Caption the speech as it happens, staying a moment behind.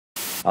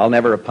I'll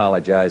never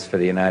apologize for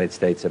the United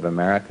States of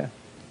America.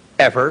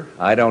 Ever.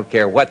 I don't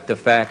care what the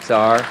facts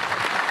are.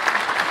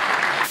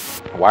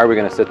 Why are we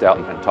going to sit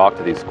down and talk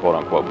to these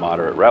quote-unquote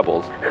moderate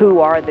rebels? Who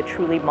are the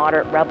truly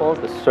moderate rebels?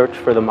 The search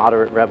for the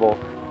moderate rebel.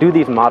 Do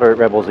these moderate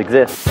rebels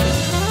exist?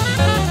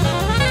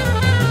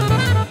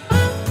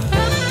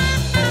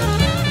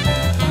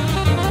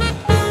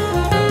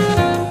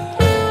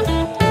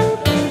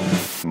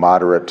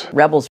 Moderate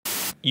rebels.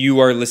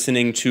 You are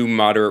listening to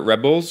Moderate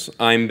Rebels.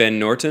 I'm Ben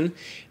Norton.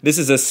 This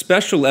is a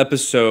special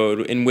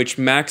episode in which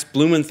Max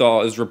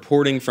Blumenthal is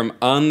reporting from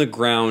on the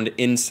ground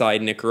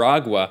inside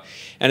Nicaragua.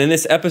 And in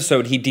this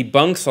episode, he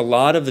debunks a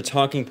lot of the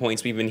talking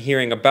points we've been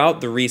hearing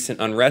about the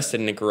recent unrest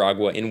in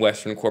Nicaragua in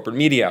Western corporate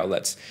media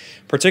outlets.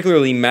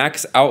 Particularly,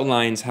 Max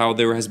outlines how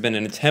there has been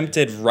an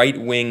attempted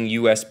right-wing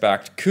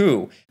US-backed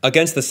coup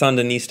against the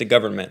Sandinista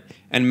government.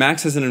 And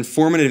Max has an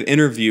informative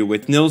interview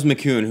with Nils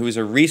McCune, who is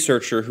a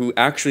researcher who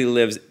actually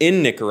lives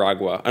in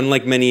Nicaragua,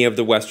 unlike many of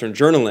the Western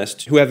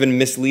journalists who have been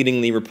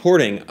misleadingly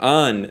reporting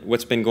on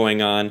what's been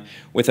going on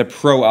with a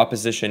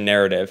pro-opposition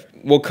narrative.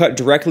 We'll cut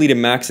directly to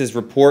Max's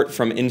report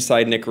from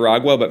inside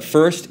Nicaragua, but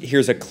first,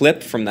 here's a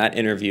clip from that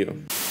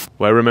interview.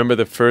 Well, I remember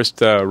the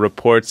first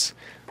reports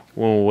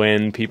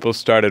when people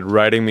started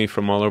writing me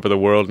from all over the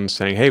world and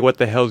saying, hey, what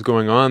the hell's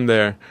going on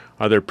there?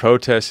 Are there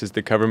protests? Is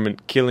the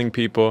government killing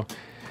people?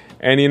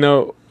 And, you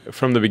know,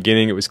 from the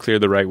beginning, it was clear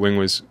the right wing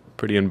was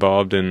pretty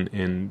involved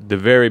in the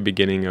very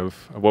beginning of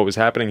what was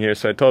happening here.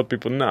 So I told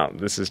people, no,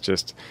 this is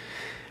just,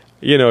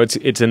 you know,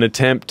 it's an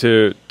attempt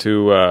to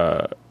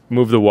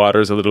move the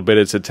waters a little bit.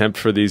 It's an attempt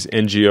for these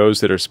NGOs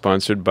that are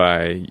sponsored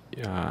by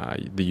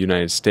the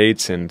United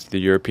States and the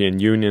European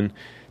Union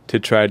to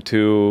try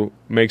to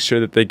make sure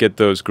that they get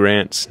those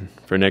grants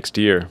for next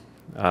year.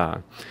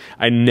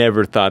 I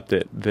never thought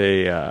that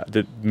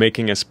that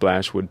making a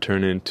splash would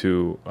turn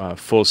into a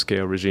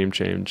full-scale regime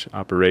change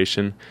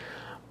operation.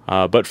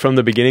 But from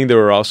the beginning, there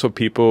were also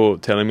people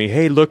telling me,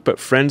 hey, look, but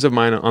friends of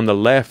mine on the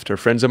left, or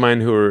friends of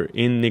mine who are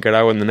in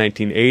Nicaragua in the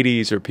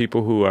 1980s, or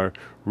people who are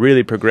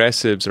really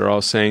progressives are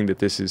all saying that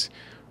this is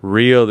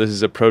real, this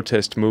is a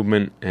protest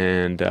movement,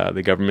 and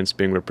the government's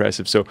being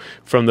repressive. So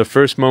from the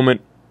first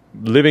moment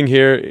living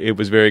here, it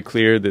was very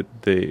clear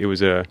that it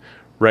was a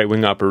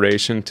right-wing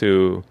operation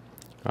to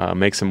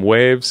make some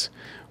waves,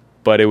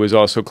 but it was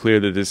also clear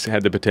that this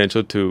had the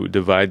potential to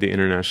divide the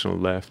international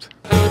left.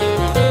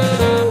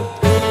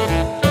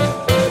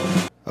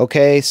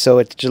 Okay, so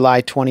it's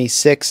July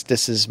 26th.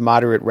 This is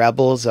Moderate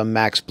Rebels. I'm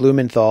Max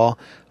Blumenthal.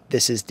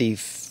 This is the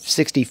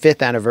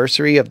 65th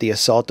anniversary of the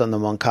assault on the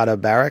Moncada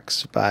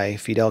barracks by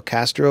Fidel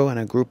Castro and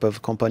a group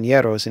of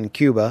compañeros in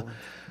Cuba.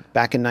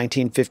 Back in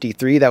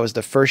 1953, that was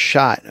the first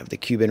shot of the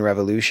Cuban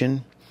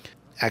Revolution.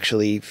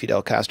 Actually,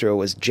 Fidel Castro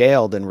was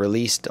jailed and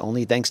released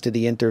only thanks to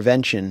the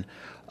intervention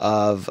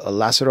of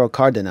Lázaro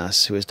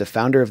Cárdenas, who is the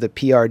founder of the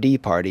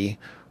PRD party,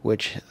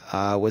 which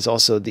was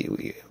also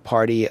the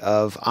party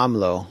of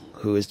AMLO,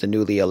 who is the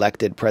newly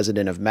elected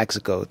president of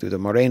Mexico through the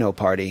Moreno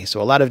party.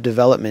 So a lot of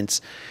developments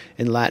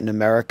in Latin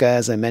America.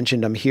 As I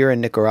mentioned, I'm here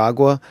in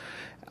Nicaragua,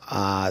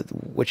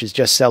 which has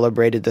just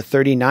celebrated the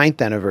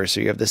 39th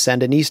anniversary of the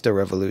Sandinista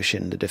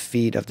revolution, the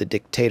defeat of the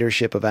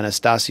dictatorship of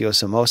Anastasio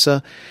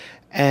Somoza.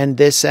 And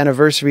this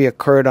anniversary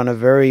occurred on a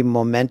very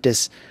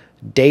momentous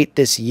date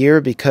this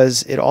year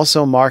because it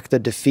also marked the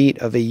defeat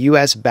of a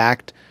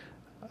U.S.-backed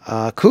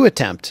coup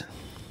attempt,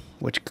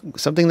 which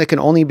something that can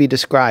only be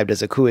described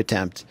as a coup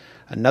attempt,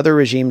 another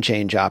regime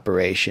change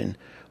operation,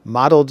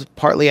 modeled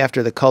partly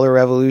after the color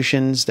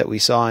revolutions that we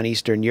saw in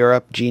Eastern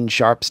Europe, Gene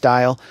Sharp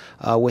style,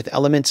 with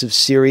elements of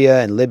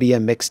Syria and Libya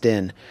mixed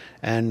in.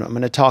 And I'm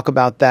going to talk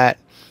about that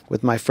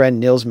with my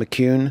friend Nils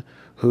McCune,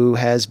 who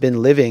has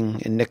been living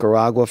in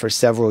Nicaragua for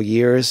several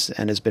years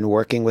and has been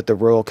working with the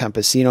rural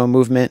campesino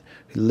movement,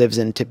 who lives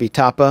in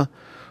Tipitapa,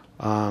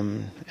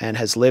 and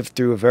has lived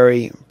through a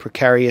very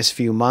precarious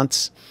few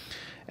months.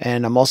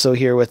 And I'm also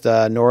here with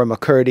Nora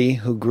McCurdy,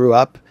 who grew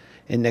up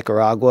in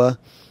Nicaragua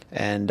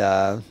and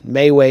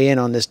may weigh in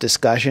on this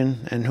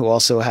discussion, and who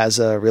also has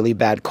a really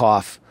bad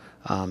cough.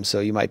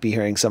 So you might be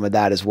hearing some of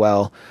that as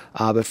well.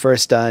 But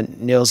first,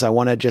 Nils, I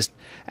want to just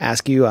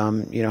ask you,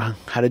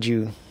 how did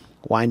you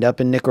wind up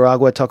in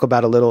Nicaragua? Talk a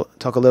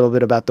little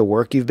bit about the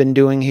work you've been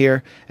doing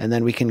here, and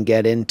then we can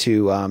get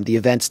into the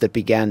events that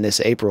began this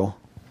April.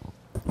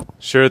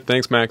 Sure,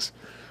 thanks, Max.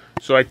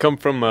 So I come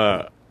from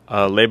a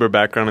labor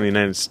background in the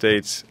United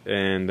States,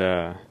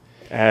 and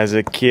as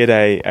a kid,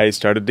 I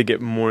started to get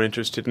more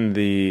interested in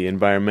the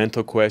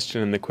environmental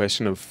question and the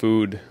question of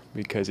food,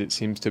 because it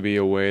seems to be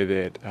a way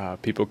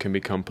that people can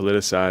become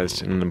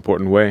politicized in an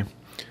important way.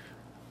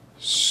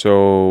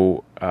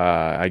 So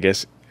I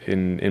guess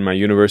in my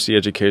university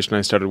education,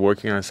 I started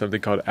working on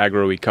something called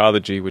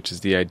agroecology, which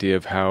is the idea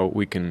of how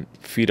we can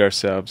feed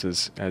ourselves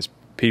as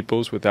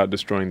peoples without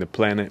destroying the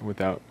planet,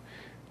 without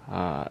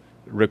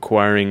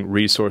requiring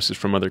resources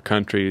from other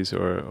countries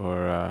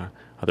or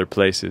other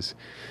places.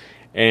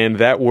 And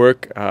that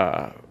work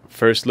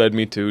first led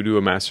me to do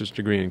a master's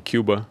degree in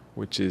Cuba,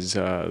 which is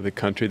the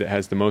country that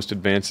has the most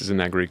advances in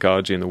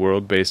agroecology in the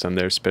world based on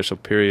their special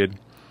period.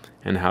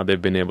 and how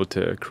they've been able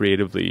to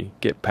creatively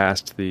get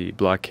past the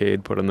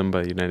blockade put on them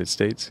by the United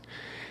States.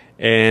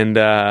 And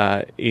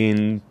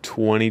in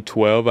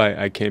 2012,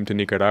 I came to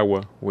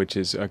Nicaragua, which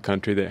is a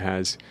country that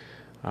has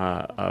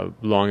a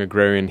long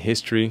agrarian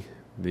history,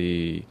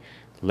 the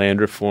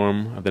land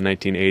reform of the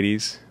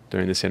 1980s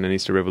during the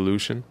Sandinista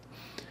revolution,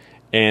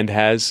 and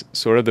has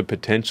sort of the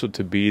potential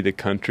to be the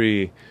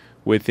country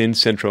within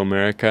Central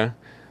America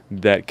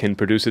that can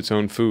produce its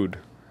own food.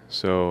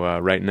 So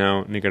right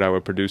now,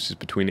 Nicaragua produces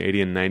between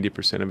 80 and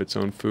 90% of its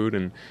own food.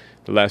 And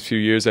the last few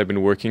years, I've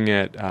been working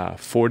at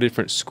 4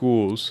 different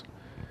schools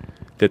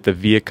that the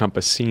Via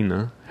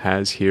Campesina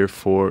has here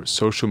for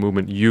social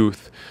movement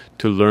youth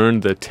to learn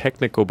the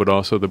technical but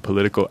also the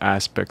political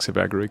aspects of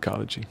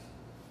agroecology.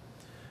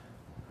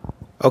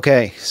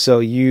 Okay, so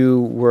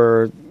you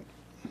were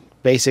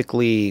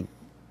basically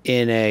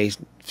in a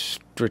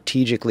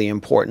strategically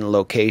important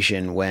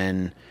location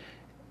when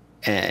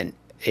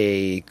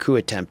a coup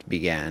attempt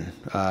began,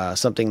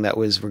 something that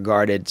was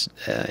regarded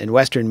in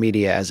Western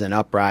media as an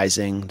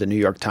uprising. The New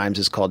York Times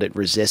has called it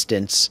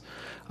resistance.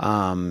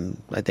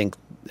 I think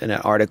in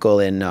an article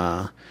in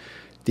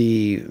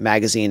the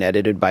magazine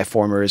edited by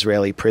former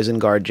Israeli prison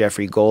guard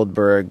Jeffrey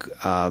Goldberg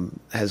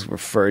has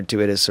referred to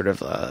it as sort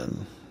of a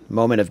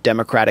moment of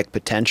democratic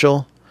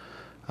potential.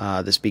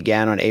 This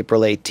began on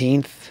April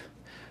 18th.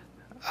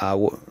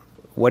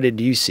 What did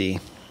you see?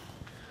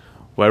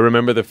 Well, I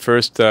remember the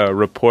first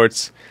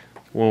reports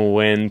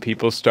when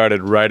people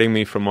started writing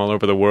me from all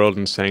over the world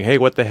and saying, hey,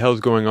 what the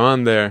hell's going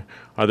on there?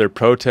 Are there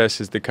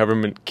protests? Is the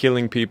government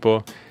killing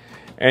people?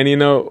 And, you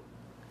know,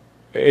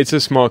 it's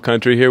a small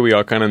country here. We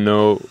all kind of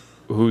know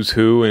who's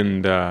who.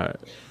 And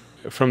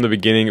from the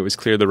beginning, it was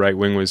clear the right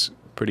wing was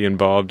pretty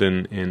involved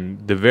in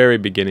the very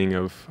beginning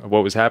of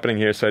what was happening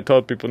here. So I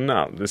told people,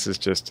 no, this is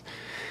just,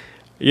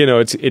 you know,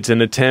 it's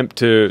an attempt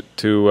to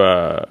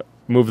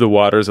move the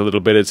waters a little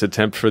bit. It's an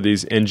attempt for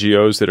these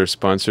NGOs that are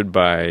sponsored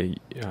by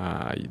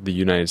the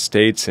United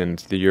States and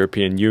the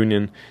European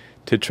Union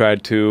to try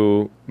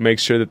to make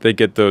sure that they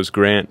get those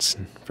grants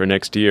for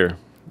next year.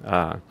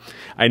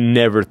 I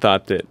never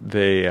thought that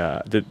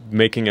that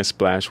making a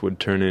splash would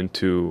turn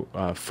into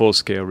a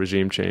full-scale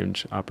regime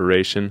change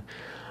operation.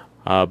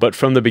 But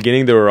from the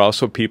beginning, there were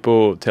also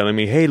people telling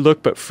me, hey,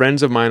 look, but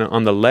friends of mine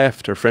on the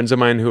left, or friends of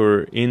mine who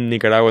are in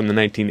Nicaragua in the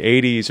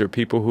 1980s, or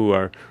people who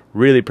are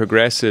really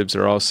progressives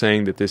are all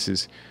saying that this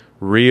is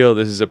real,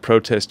 this is a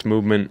protest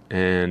movement,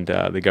 and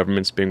the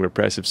government's being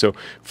repressive. So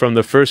from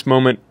the first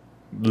moment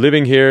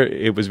living here,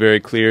 it was very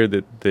clear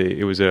that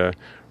it was a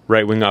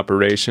right-wing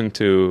operation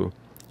to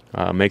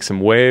make some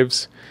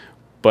waves,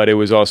 but it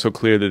was also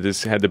clear that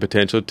this had the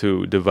potential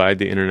to divide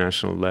the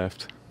international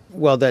left.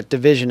 Well, that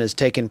division has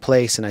taken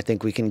place, and I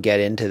think we can get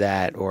into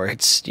that. Or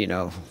it's, you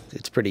know,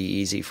 it's pretty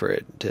easy for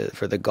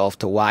the gulf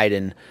to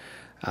widen.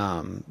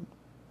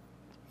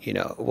 You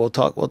know, we'll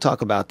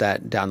talk about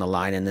that down the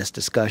line in this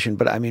discussion.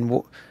 But I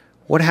mean,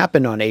 what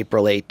happened on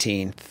April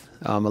 18th?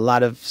 A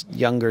lot of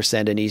younger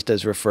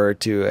Sandinistas refer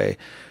to a,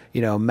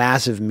 you know,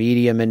 massive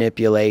media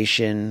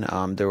manipulation.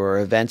 There were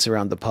events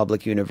around the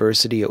public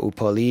university at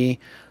Upoli,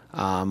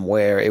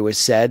 where it was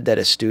said that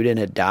a student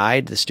had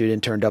died. The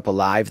student turned up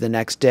alive the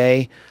next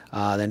day.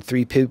 Then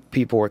 3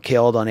 people were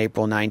killed on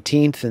April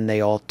 19th, and they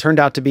all turned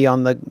out to be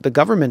on the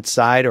government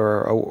side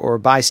or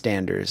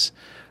bystanders.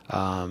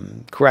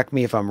 Correct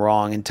me if I'm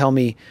wrong, and tell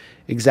me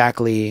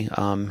exactly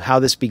how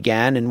this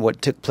began and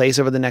what took place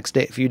over the next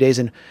few days,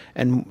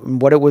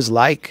 and what it was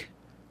like.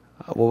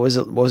 What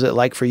was it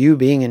like for you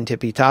being in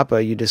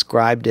Tipitapa? You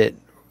described it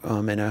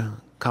in a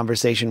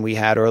conversation we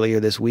had earlier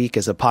this week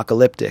as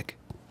apocalyptic.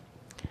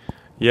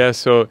 Yeah,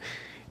 so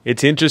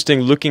it's interesting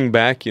looking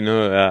back, you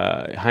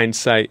know,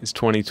 hindsight is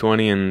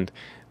 20/20, and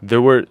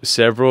there were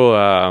several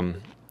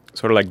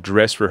sort of like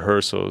dress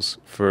rehearsals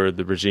for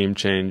the regime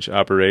change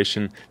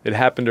operation that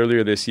happened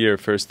earlier this year.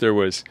 First, there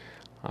was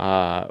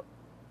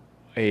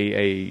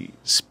a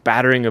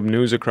spattering of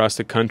news across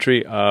the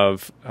country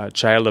of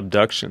child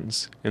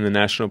abductions, and the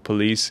National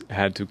Police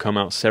had to come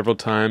out several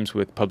times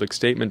with public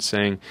statements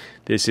saying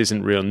this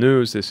isn't real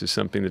news, this is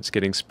something that's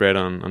getting spread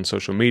on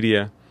social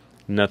media,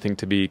 nothing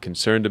to be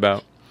concerned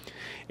about.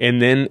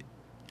 And then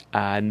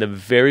in the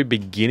very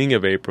beginning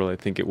of April, I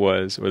think it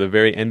was, or the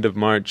very end of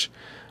March,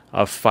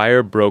 a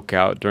fire broke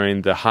out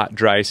during the hot,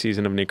 dry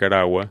season of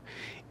Nicaragua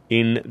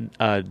in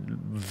a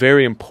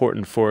very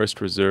important forest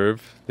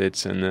reserve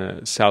that's in the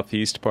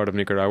southeast part of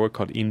Nicaragua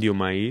called Indio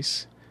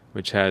Maíz,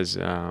 which has,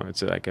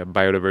 it's like a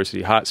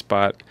biodiversity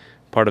hotspot,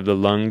 part of the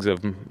lungs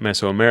of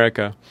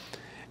Mesoamerica.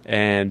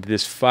 And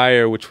this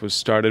fire, which was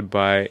started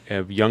by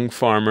a young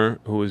farmer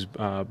who was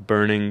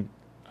burning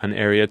an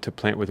area to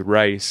plant with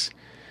rice,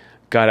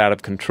 got out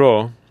of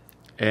control.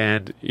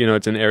 And, you know,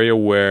 it's an area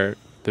where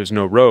there's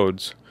no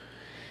roads.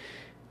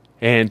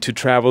 And to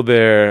travel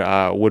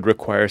there would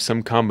require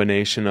some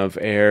combination of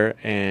air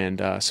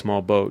and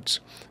small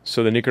boats.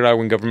 So the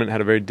Nicaraguan government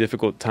had a very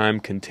difficult time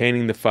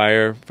containing the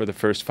fire for the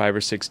first 5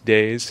 or 6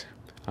 days.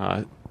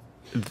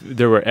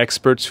 There were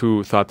experts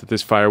who thought that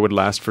this fire would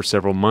last for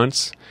several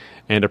months.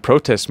 and a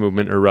protest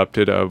movement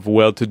erupted of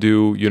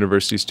well-to-do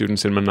university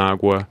students in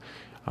Managua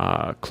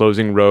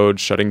closing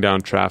roads, shutting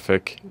down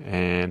traffic,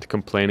 and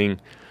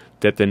complaining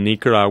that the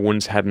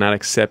Nicaraguans had not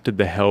accepted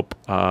the help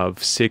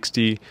of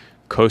 60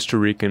 Costa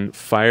Rican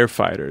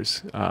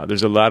firefighters.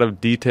 There's a lot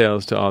of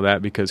details to all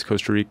that because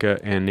Costa Rica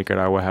and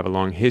Nicaragua have a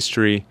long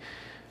history.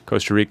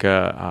 Costa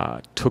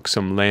Rica took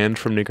some land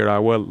from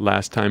Nicaragua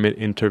last time it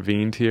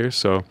intervened here.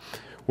 So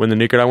when the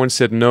Nicaraguans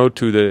said no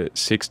to the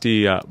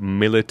 60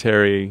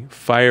 military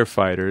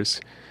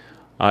firefighters,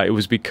 it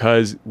was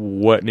because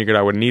what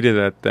Nicaragua needed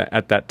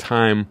at that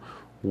time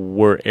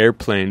were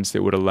airplanes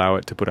that would allow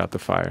it to put out the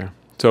fire.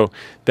 So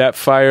that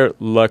fire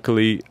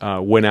luckily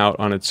went out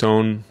on its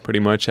own pretty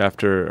much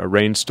after a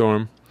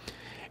rainstorm.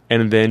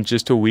 And then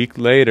just a week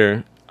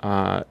later,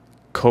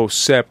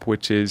 COSEP,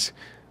 which is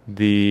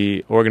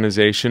the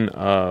organization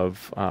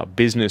of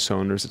business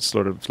owners, it's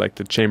sort of like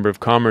the Chamber of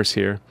Commerce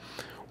here,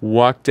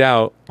 walked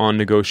out on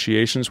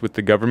negotiations with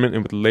the government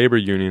and with labor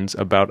unions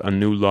about a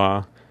new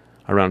law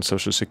around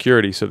Social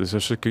Security. So the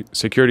Social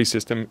Security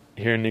system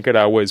here in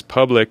Nicaragua is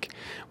public,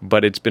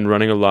 but it's been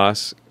running a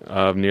loss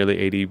of nearly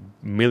 $80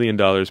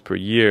 million per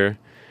year.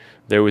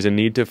 There was a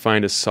need to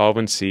find a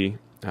solvency,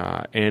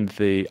 and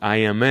the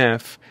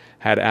IMF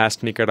had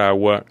asked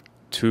Nicaragua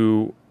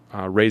to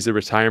raise the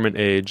retirement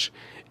age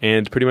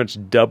and pretty much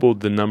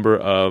doubled the number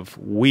of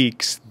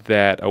weeks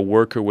that a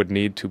worker would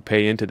need to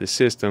pay into the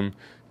system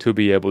to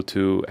be able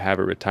to have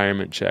a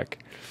retirement check.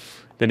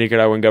 The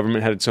Nicaraguan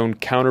government had its own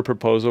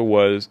counter-proposal,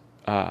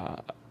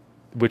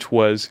 which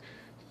was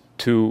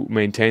to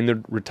maintain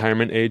the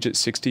retirement age at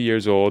 60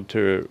 years old,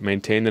 to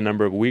maintain the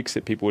number of weeks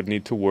that people would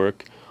need to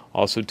work,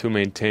 also to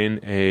maintain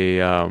a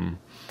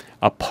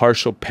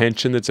partial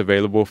pension that's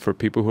available for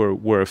people who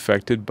were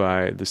affected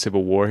by the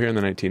Civil War here in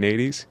the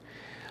 1980s,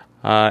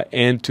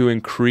 and to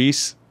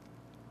increase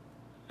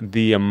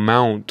the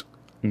amount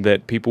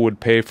that people would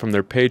pay from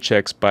their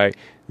paychecks by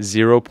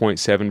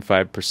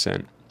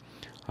 0.75%.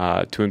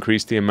 To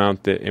increase the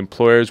amount that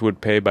employers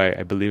would pay by,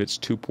 I believe it's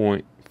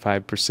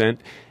 2.5%,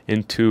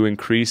 and to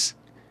increase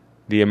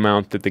the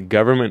amount that the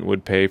government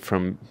would pay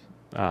from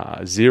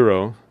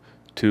 0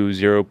 to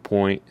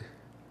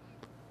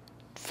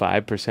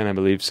 0.5%, I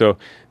believe. So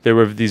there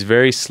were these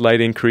very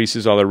slight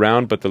increases all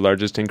around, but the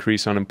largest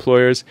increase on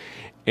employers.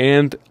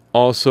 And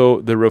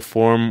also the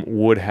reform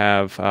would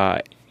have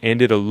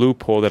ended a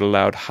loophole that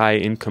allowed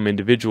high-income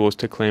individuals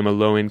to claim a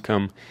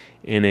low-income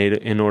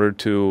in order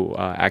to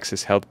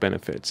access health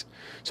benefits.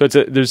 So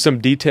there's some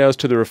details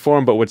to the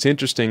reform, but what's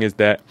interesting is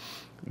that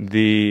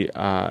the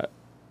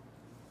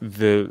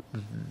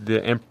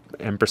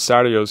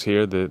empresarios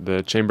here,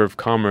 the Chamber of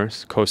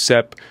Commerce,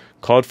 COSEP,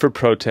 called for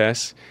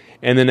protests,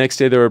 and the next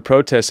day there were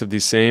protests of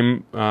these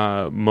same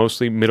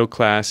mostly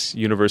middle-class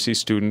university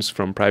students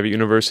from private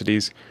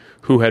universities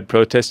who had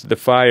protested the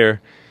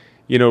fire.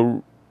 You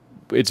know,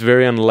 it's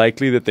very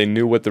unlikely that they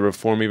knew what the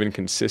reform even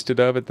consisted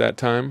of at that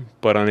time,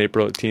 but on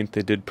April 18th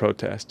they did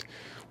protest.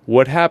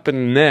 What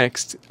happened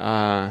next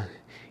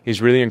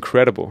is really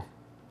incredible,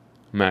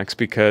 Max,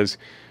 because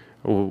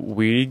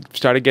we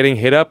started getting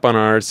hit up on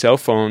our cell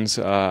phones,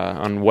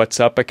 on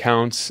WhatsApp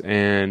accounts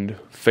and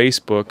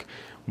Facebook,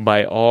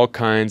 by all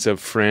kinds of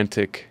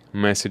frantic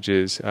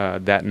messages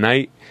that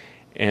night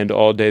and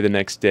all day the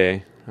next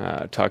day,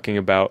 talking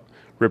about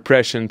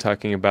repression,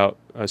 talking about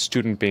a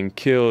student being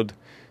killed,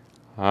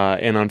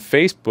 and on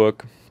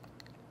Facebook,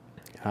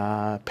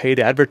 paid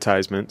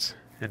advertisements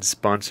and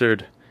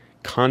sponsored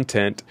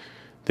content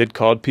that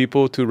called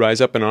people to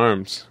rise up in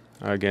arms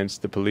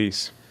against the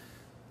police.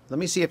 Let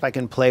me see if I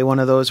can play one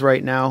of those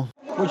right now.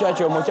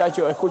 Muchachos,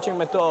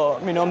 escúchenme todo.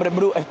 Mi nombre es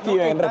Bruce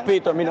Steven,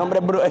 repito, mi nombre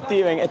es Bruce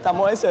Steven.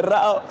 Estamos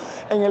encerrados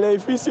en el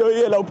edificio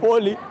de la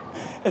Poli.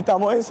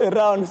 Estamos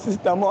encerrados,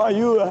 necesitamos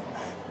ayuda.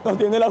 Nos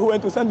tiene la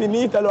juventud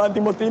sandinista, los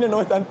antimotines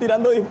nos están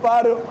tirando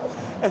disparos.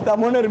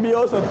 Estamos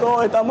nerviosos,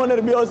 todos estamos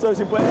nerviosos.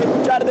 Si pueden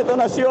escuchar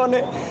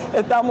detonaciones,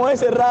 estamos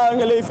encerrados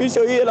en el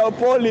edificio de la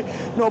Poli.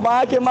 Nos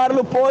van a quemar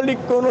los polis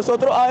con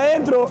nosotros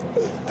adentro.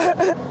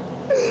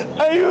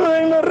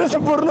 Ayúdennos,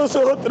 recen por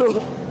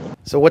nosotros.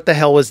 So what the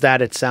hell was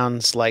that? It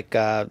sounds like,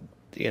 a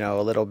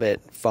little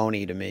bit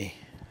phony to me.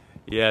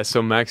 Yeah,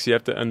 so Max, you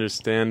have to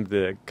understand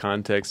the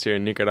context here.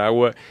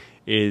 Nicaragua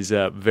is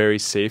a very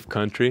safe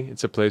country.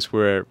 It's a place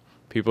where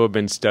people have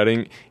been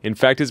studying. In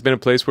fact, it's been a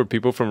place where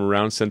people from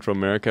around Central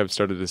America have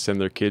started to send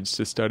their kids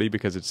to study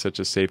because it's such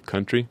a safe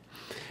country.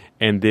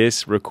 And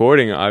this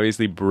recording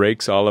obviously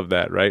breaks all of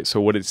that, right? So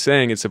what it's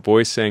saying, it's a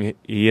voice saying,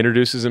 he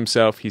introduces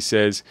himself, he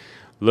says,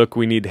 look,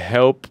 we need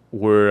help.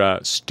 We're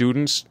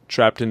students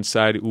trapped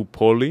inside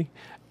Upoli.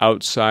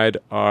 Outside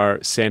are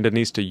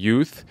Sandinista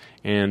youth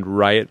and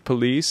riot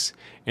police,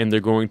 and they're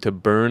going to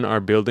burn our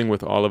building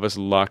with all of us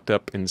locked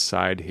up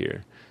inside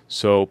here.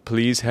 So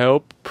please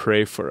help,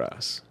 pray for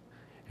us.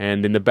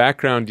 And in the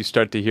background, you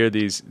start to hear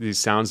these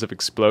sounds of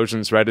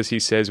explosions. Right as he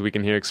says we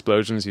can hear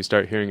explosions, you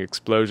start hearing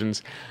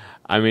explosions.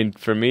 I mean,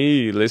 for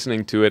me,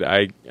 listening to it,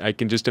 I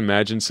can just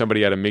imagine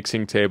somebody at a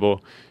mixing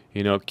table,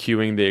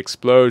 cueing the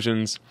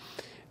explosions.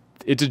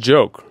 It's a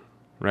joke,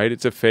 right?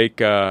 It's a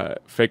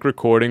fake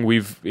recording.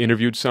 We've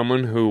interviewed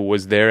someone who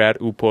was there at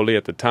Upoli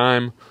at the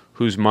time,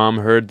 whose mom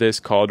heard this,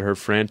 called her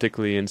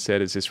frantically and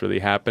said, "Is this really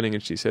happening?"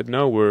 And she said,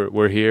 "No,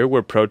 we're here,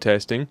 we're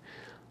protesting,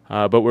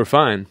 but we're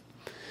fine."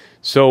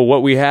 So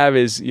what we have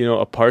is,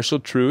 a partial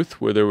truth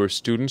where there were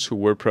students who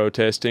were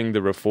protesting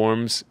the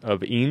reforms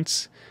of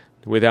INS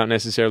without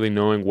necessarily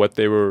knowing what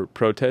they were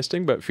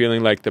protesting, but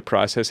feeling like the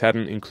process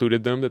hadn't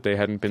included them, that they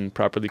hadn't been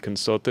properly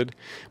consulted.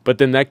 But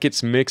then that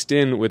gets mixed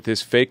in with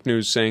this fake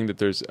news saying that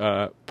there's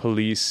a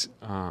police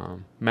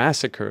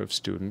massacre of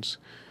students,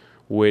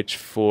 which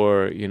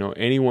for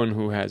anyone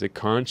who has a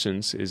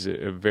conscience is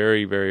a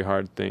very, very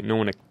hard thing. No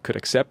one could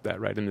accept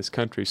that, right, in this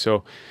country.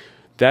 So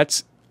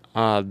that's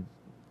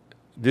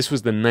this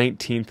was the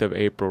 19th of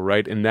April,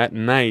 right? And that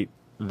night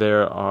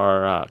there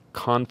are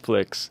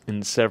conflicts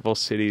in several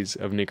cities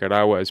of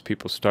Nicaragua as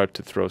people start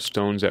to throw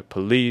stones at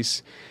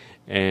police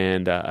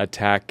and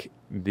attack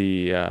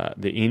the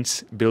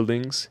INS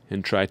buildings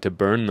and try to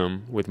burn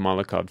them with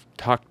Molotov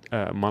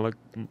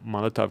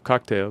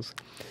cocktails.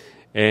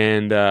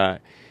 And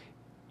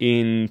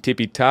in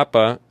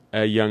Tipitapa,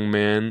 a young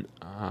man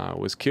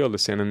was killed, a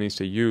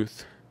Sandinista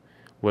youth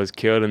was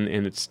killed,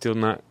 and it's still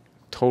not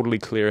totally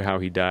clear how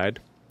he died.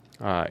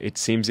 It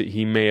seems that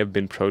he may have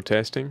been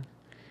protesting,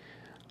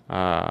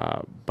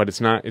 but it's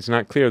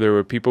not clear. There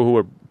were people who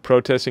were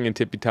protesting in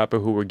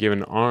Tipitapa who were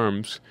given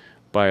arms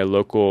by a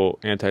local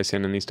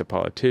anti-Sandinista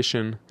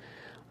politician.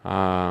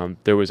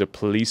 There was a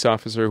police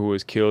officer who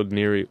was killed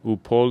near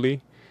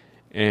Upoli,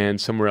 and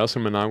somewhere else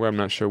in Managua, I'm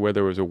not sure where,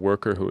 there was a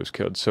worker who was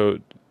killed. So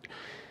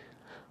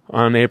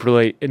on April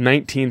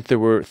 19th, there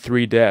were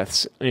 3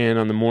 deaths, and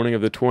on the morning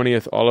of the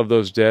 20th, all of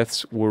those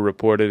deaths were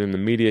reported in the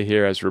media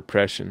here as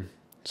repression.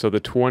 So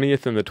the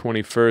 20th and the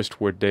 21st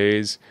were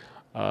days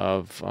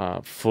of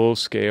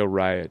full-scale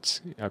riots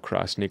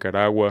across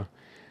Nicaragua,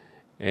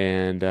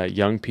 and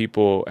young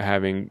people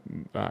having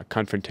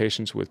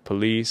confrontations with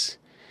police,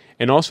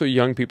 and also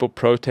young people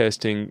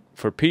protesting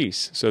for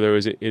peace. So it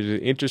was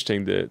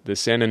interesting. The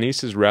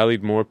Sandinistas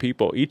rallied more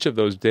people. Each of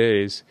those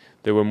days,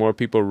 there were more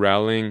people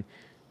rallying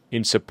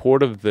in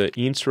support of the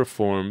INS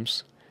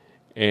reforms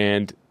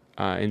and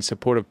in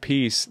support of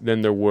peace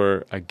than there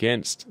were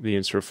against the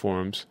INS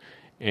reforms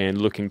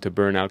and looking to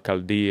burn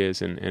alcaldías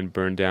and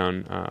burn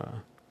down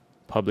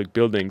public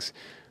buildings.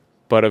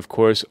 But of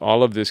course,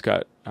 all of this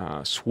got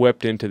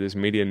swept into this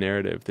media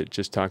narrative that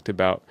just talked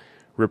about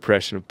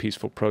repression of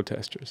peaceful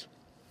protesters.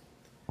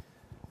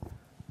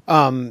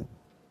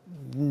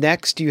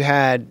 Next, you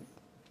had,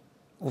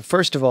 well,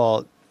 first of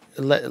all,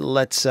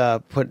 let's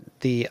put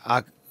the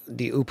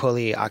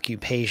Upoli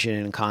occupation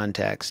in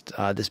context.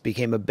 This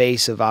became a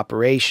base of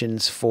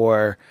operations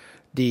for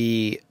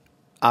the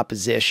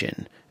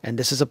opposition. And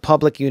this is a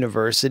public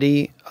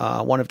university,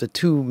 one of the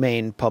 2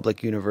 main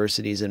public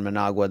universities in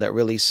Managua that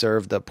really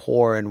serve the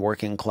poor and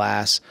working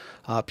class,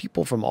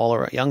 people from all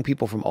around, young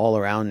people from all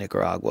around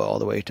Nicaragua, all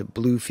the way to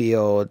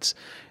Bluefields,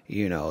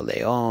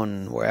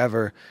 Leon,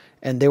 wherever.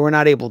 And they were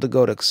not able to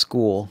go to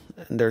school,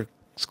 and their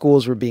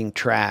schools were being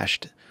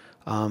trashed.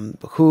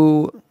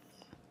 Who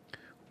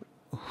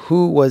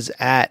was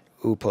at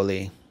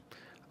Upoli?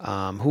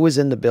 Who was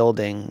in the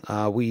building?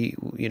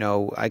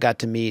 I got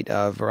to meet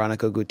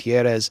Veronica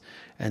Gutierrez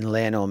and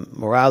Leonel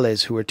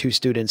Morales, who were 2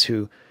 students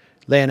who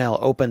Leonel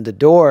opened the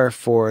door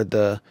for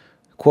the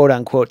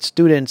quote-unquote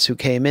students who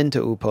came into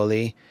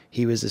Upoli.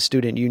 He was the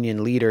student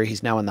union leader.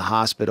 He's now in the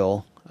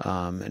hospital,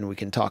 and we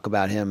can talk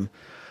about him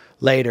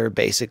later.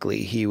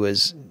 Basically, he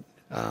was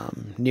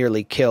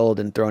nearly killed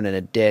and thrown in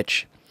a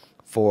ditch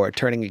for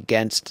turning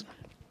against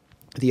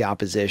the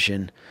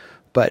opposition.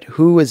 But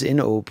who was in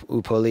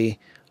Upoli?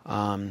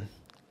 And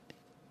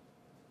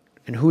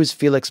who is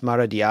Felix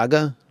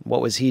Maradiaga?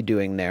 What was he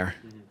doing there?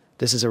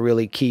 This is a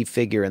really key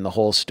figure in the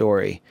whole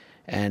story.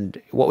 And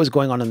what was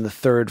going on the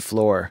 3rd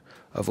floor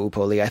of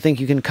Upoli? I think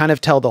you can kind of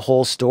tell the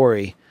whole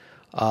story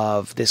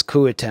of this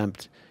coup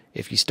attempt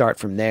if you start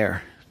from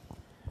there.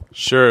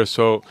 Sure.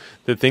 So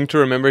the thing to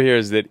remember here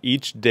is that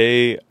each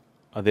day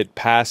that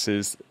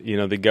passes,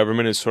 the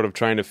government is sort of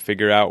trying to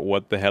figure out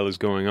what the hell is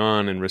going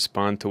on and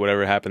respond to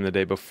whatever happened the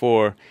day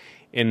before.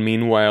 And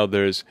meanwhile,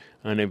 there's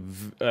a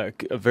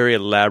very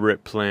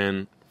elaborate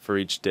plan for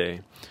each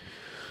day.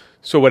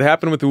 So what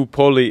happened with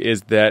Upoli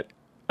is that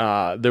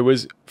there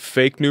was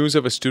fake news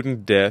of a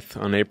student death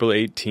on April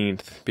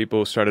 18th.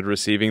 People started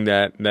receiving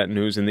that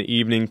news in the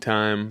evening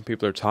time.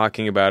 People are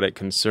talking about it,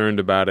 concerned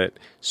about it.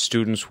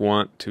 Students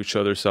want to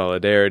show their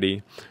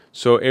solidarity.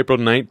 So April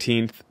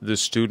 19th, the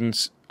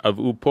students of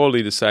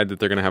Upoli decide that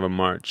they're going to have a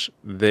march.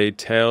 They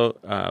tell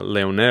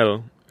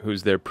Leonel,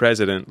 who's their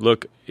president,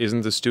 look,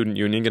 isn't the student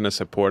union going to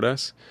support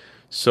us?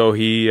 So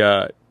he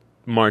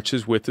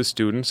marches with the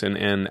students,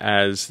 and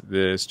as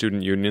the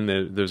student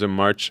union, there's a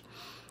march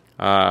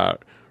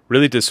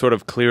really to sort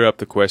of clear up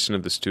the question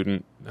of the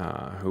student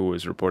who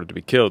was reported to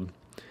be killed.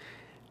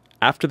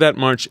 After that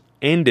march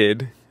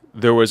ended,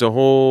 there was a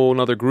whole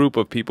other group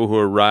of people who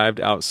arrived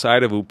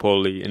outside of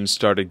Upoli and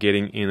started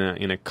getting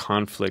in a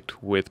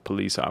conflict with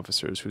police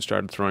officers, who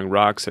started throwing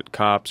rocks at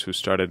cops, who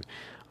started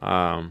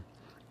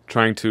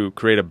trying to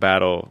create a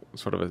battle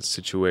sort of a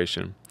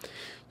situation.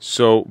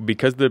 So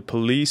because the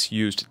police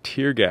used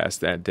tear gas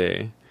that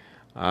day,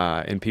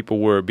 and people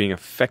were being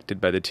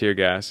affected by the tear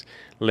gas,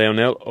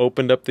 Leonel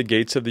opened up the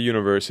gates of the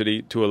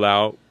university to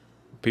allow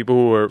people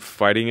who were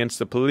fighting against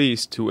the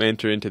police to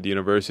enter into the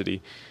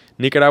university.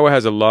 Nicaragua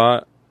has a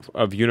law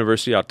of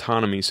university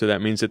autonomy, so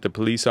that means that the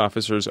police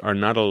officers are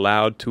not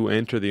allowed to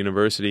enter the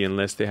university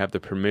unless they have the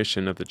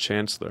permission of the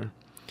chancellor.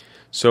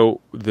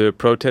 So the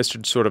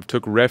protesters sort of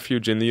took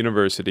refuge in the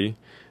university.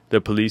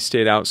 The police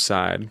stayed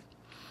outside.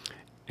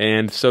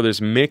 And so this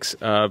mix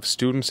of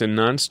students and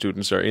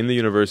non-students are in the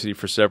university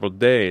for several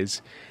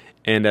days.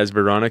 And as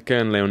Veronica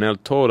and Leonel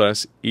told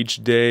us,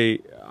 each day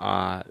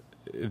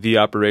the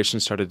operation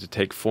started to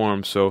take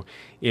form. So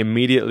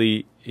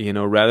immediately,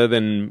 rather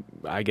than,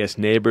 I guess,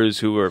 neighbors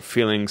who were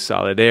feeling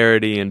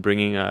solidarity and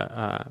bringing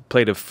a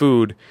plate of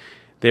food,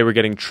 they were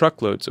getting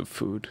truckloads of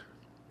food.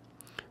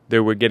 They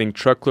were getting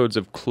truckloads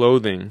of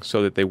clothing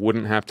so that they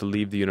wouldn't have to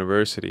leave the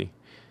university.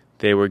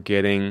 They were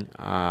getting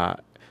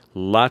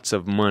lots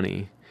of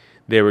money.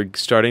 They were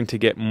starting to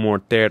get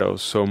morteros.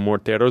 So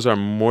morteros are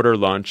mortar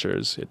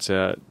launchers. It's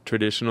a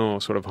traditional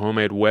sort of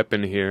homemade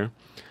weapon here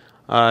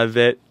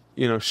that,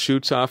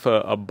 shoots off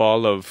a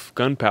ball of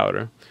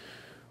gunpowder,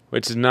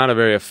 which is not a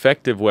very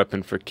effective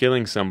weapon for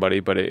killing somebody,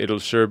 but it'll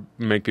sure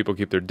make people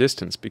keep their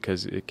distance,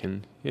 because it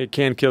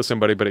can kill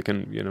somebody, but it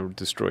can,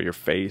 destroy your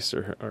face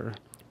or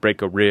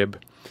break a rib.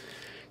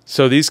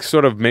 So these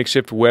sort of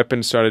makeshift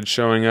weapons started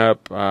showing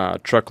up.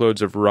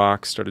 Truckloads of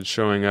rocks started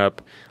showing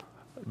up.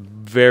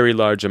 Very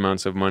large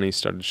amounts of money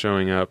started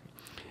showing up.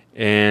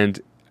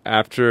 And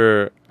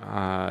after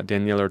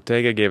Daniel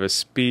Ortega gave a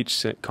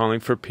speech calling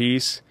for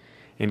peace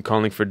and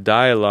calling for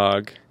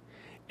dialogue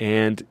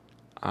and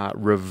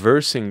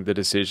reversing the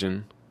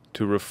decision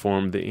to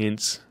reform the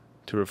INS,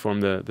 to reform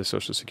the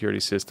Social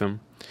Security system,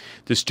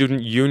 the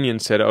student union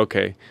said,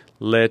 okay,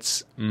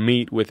 let's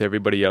meet with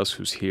everybody else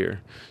who's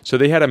here. So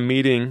they had a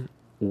meeting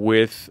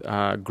with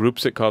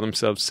groups that call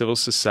themselves civil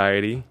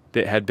society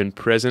that had been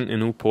present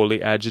in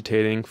Upoli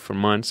agitating for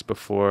months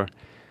before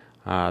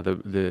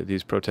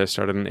these protests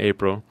started in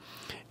April.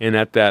 And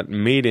at that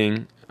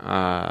meeting,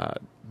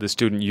 the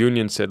student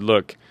union said,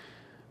 look,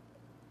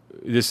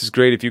 this is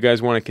great if you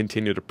guys want to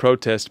continue to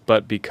protest,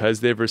 but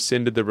because they've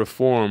rescinded the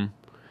reform,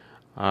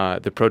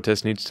 the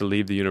protest needs to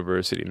leave the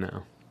university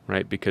now,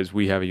 right? Because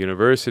we have a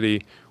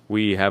university,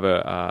 we have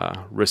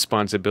a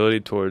responsibility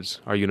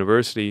towards our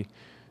university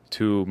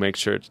to make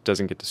sure it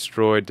doesn't get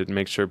destroyed, to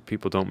make sure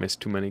people don't miss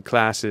too many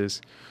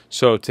classes.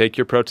 So take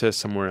your protest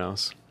somewhere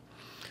else.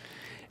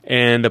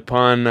 And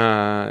upon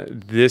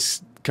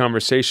this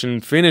conversation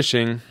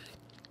finishing,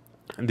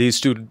 these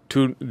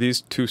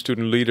two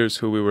student leaders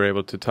who we were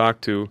able to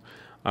talk to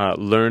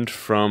learned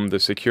from the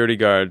security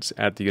guards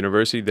at the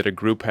university that a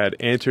group had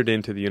entered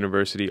into the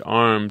university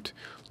armed,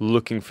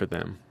 looking for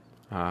them,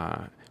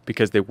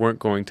 because they weren't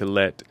going to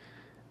let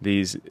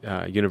these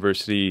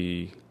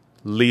university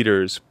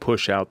leaders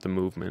push out the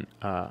movement,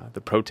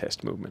 the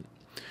protest movement.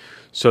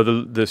 So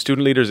the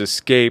student leaders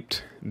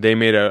escaped. They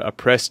made a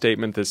press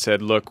statement that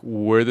said, look,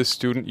 we're the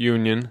student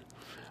union.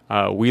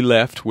 We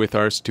left with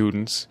our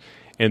students,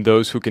 and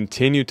those who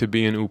continue to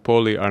be in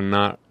Upoli are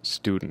not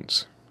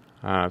students.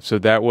 So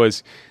that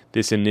was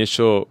this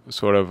initial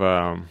sort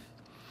of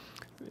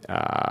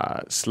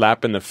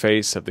slap in the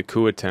face of the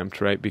coup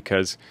attempt, right?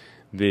 Because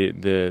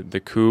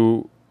the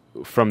coup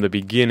from the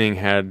beginning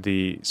had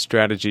the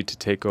strategy to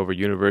take over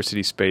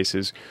university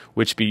spaces,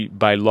 which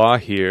by law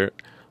here,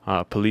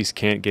 police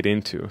can't get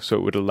into. So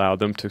it would allow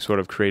them to sort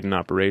of create an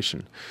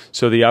operation.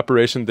 So the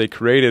operation they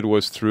created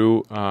was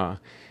through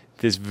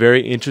this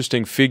very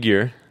interesting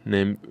figure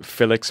named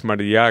Felix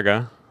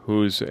Mardiaga,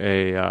 who's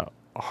a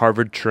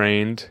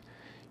Harvard-trained,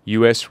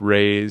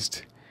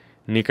 U.S.-raised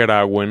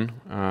Nicaraguan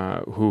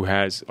who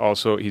has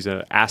also, he's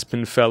an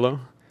Aspen Fellow,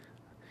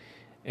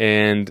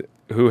 and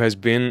who has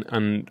been a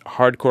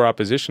hardcore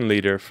opposition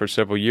leader for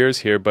several years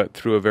here, but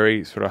through a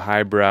very sort of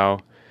highbrow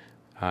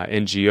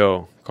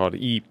NGO called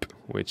EAP,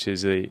 which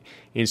is a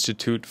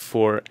Institute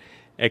for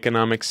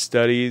Economic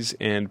Studies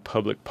and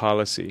Public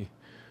Policy,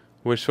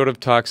 which sort of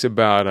talks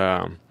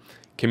about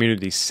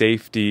community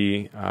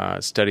safety,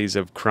 studies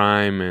of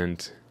crime,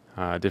 and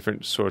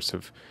different sorts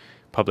of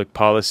public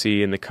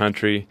policy in the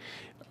country.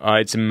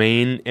 Its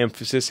main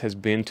emphasis has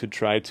been to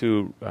try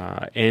to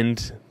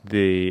end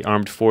the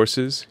armed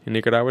forces in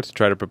Nicaragua, to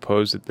try to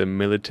propose that the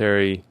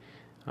military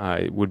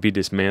would be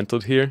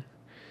dismantled here.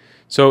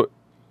 So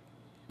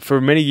for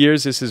many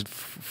years, this has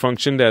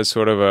functioned as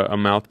sort of a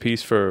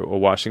mouthpiece for a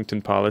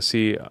Washington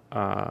policy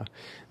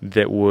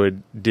that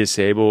would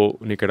disable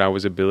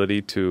Nicaragua's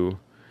ability to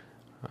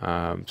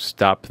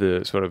stop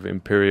the sort of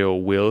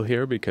imperial will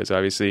here, because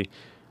obviously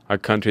a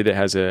country that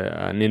has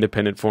an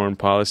independent foreign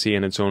policy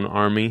and its own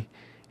army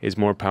is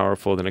more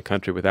powerful than a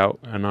country without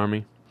an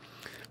army.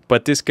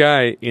 But this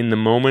guy, in the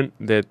moment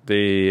that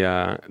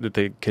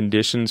the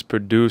conditions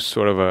produce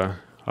sort of a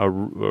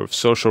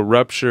social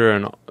rupture,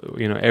 and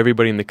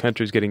everybody in the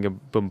country is getting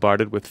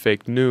bombarded with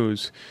fake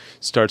news,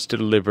 starts to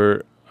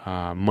deliver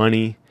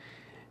money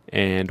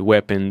and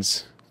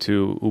weapons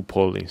to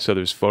Upoli. So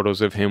there's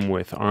photos of him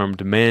with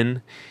armed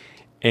men,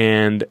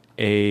 and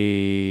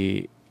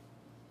a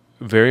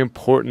very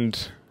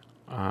important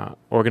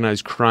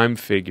organized crime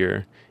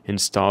figure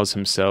installs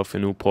himself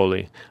in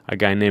Upoli, a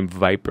guy named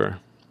Viper.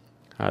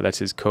 That's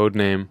his code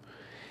name.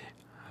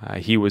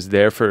 He was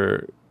there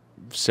for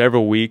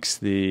several weeks.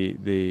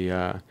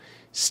 The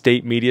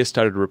state media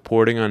started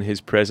reporting on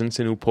his presence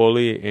in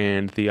Upoli,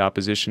 and the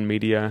opposition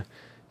media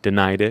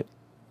denied it.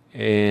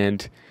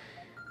 And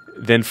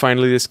then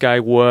finally this guy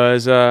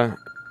was,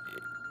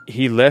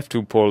 he left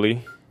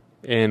Upoli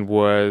and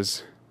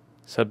was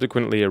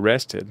subsequently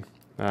arrested.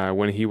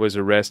 When he was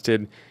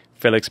arrested,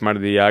 Felix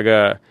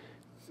Maradiaga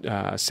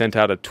sent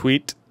out a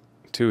tweet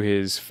to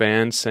his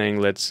fans saying,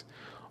 let's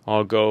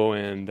all go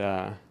and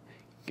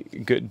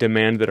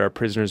demand that our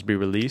prisoners be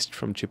released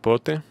from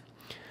Chipote.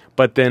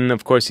 But then,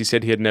 of course, he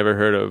said he had never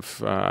heard of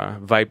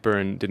Viper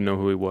and didn't know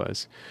who he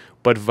was.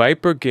 But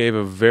Viper gave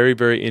a very,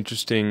 very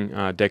interesting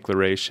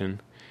declaration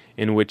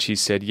in which he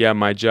said, yeah,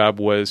 my job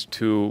was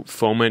to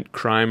foment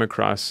crime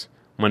across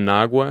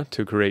Managua,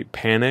 to create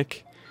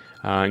panic,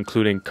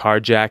 including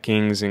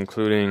carjackings,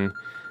 including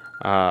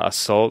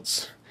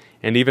assaults,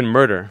 and even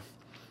murder.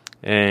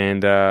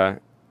 And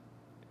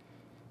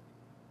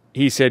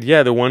he said,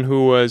 yeah, the one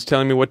who was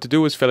telling me what to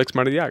do was Felix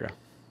Maradiaga.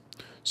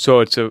 So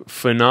it's a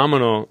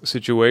phenomenal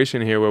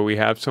situation here where we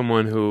have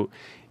someone who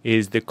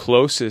is the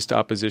closest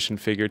opposition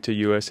figure to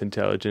U.S.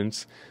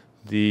 intelligence,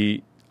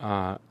 the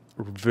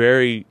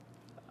very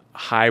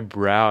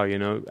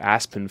highbrow,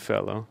 Aspen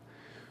fellow,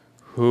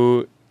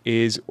 who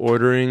is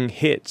ordering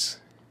hits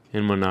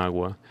in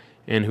Managua,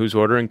 and who's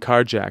ordering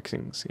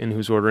carjackings, and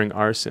who's ordering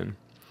arson,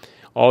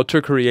 all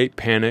to create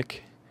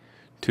panic,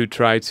 to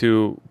try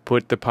to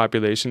put the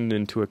population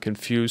into a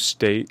confused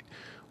state,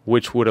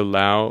 which would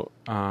allow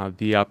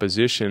the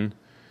opposition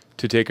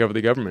to take over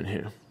the government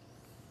here.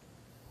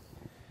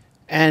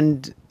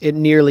 And it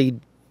nearly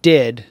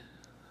did.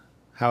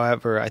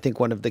 However, I think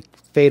one of the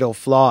fatal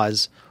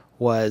flaws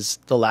was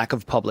the lack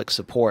of public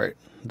support.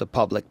 The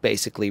public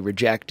basically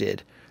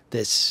rejected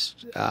this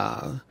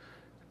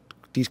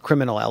these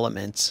criminal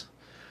elements.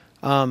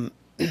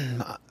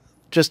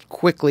 Just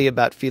quickly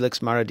about Felix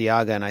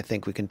Maradiaga, and I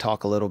think we can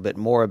talk a little bit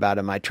more about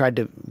him. I tried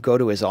to go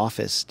to his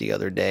office the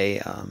other day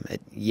at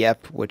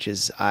IEEPP, which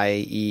is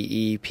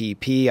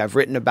IEEPP. I've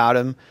written about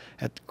him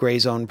at the Gray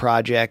Zone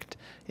Project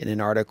in an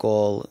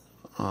article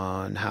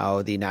on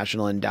how the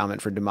National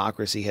Endowment for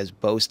Democracy has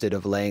boasted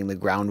of laying the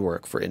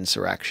groundwork for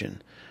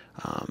insurrection.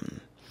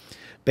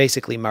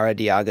 Basically,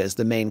 Maradiaga is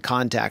the main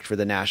contact for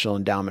the National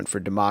Endowment for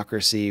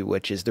Democracy,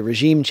 which is the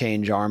regime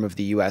change arm of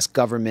the U.S.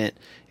 government.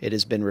 It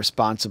has been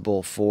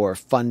responsible for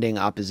funding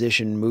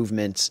opposition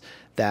movements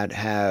that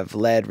have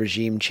led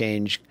regime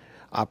change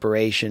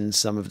operations,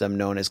 some of them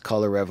known as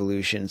color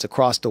revolutions,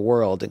 across the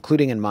world,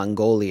 including in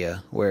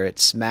Mongolia, where it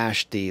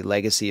smashed the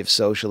legacy of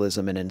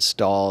socialism and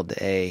installed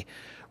a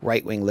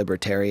right-wing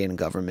libertarian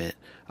government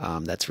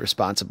that's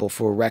responsible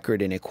for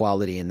record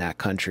inequality in that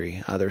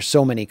country. There's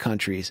so many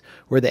countries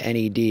where the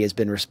NED has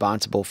been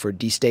responsible for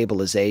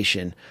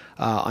destabilization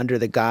under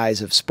the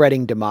guise of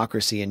spreading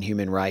democracy and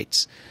human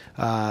rights.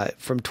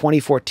 From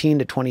 2014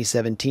 to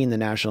 2017, the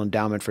National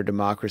Endowment for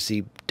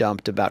Democracy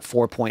dumped about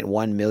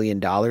 $4.1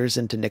 million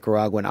into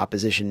Nicaraguan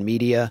opposition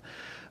media.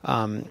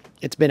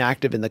 It's been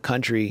active in the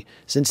country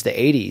since the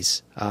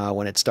 80s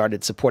when it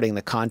started supporting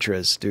the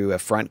Contras through a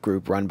front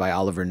group run by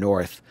Oliver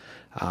North.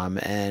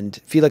 And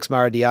Felix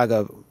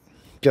Maradiaga,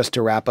 just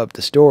to wrap up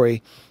the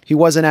story, he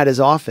wasn't at his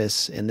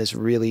office in this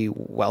really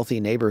wealthy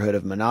neighborhood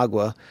of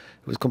Managua.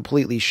 It was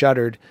completely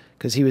shuttered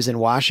because he was in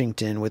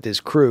Washington with his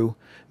crew,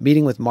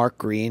 meeting with Mark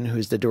Green,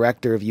 who's the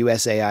director of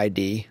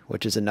USAID,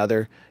 which is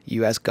another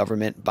U.S.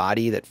 government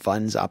body that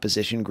funds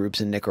opposition groups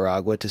in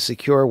Nicaragua, to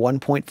secure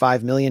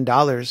 $1.5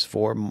 million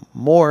for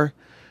more,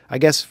 I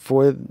guess,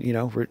 for,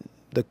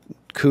 the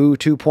coup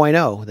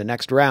 2.0, the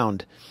next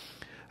round.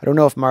 I don't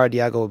know if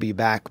Maradiaga will be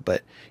back,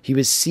 but he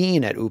was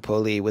seen at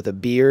Upoli with a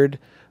beard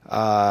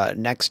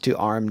next to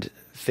armed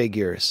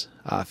figures,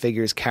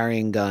 figures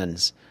carrying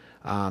guns.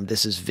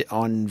 This is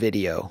on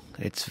video.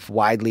 It's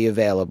widely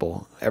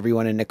available.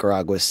 Everyone in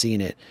Nicaragua has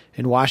seen it.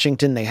 In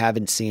Washington, they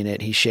haven't seen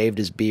it. He shaved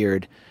his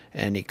beard,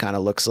 and he kind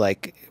of looks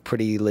like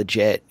pretty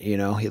legit. He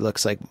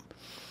looks like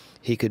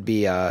he could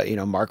be,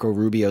 Marco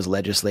Rubio's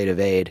legislative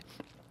aide.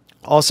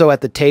 Also at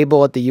the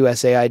table at the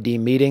USAID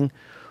meeting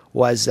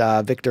was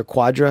Victor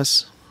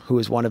Quadras, who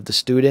was one of the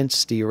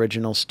students, the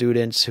original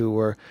students who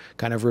were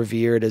kind of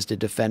revered as the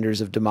defenders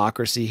of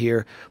democracy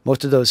here.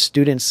 Most of those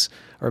students,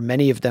 or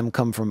many of them,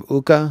 come from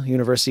UCA,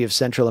 University of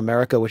Central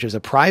America, which is a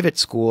private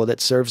school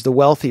that serves the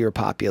wealthier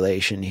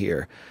population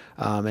here.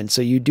 And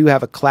so you do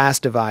have a class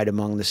divide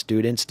among the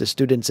students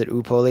at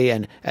Upoli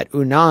and at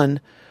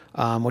UNAN,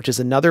 which is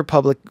another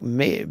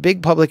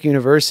big public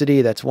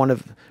university that's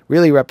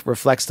really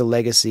reflects the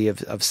legacy of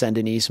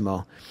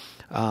Sandinismo,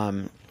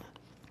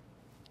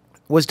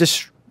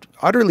 was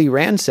utterly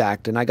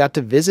ransacked, and I got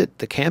to visit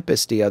the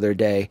campus the other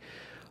day.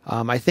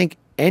 I think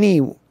any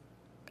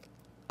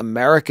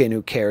American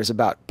who cares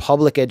about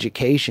public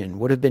education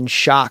would have been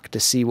shocked to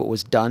see what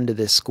was done to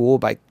this school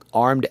by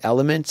armed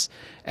elements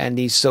and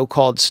these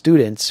so-called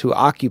students who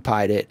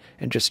occupied it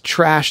and just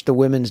trashed the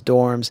women's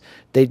dorms.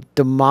 They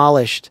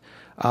demolished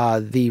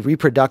the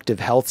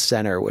reproductive health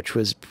center, which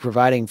was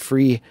providing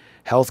free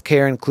health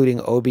care, including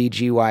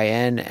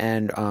OB/GYN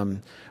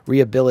and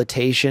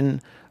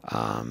rehabilitation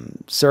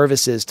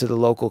services to the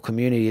local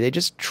community. They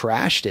just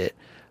trashed it.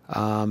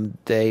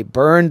 They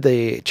burned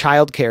the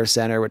child care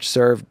center, which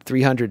served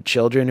 300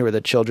 children who were the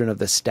children of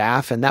the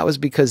staff. And that was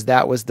because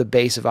that was the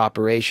base of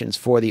operations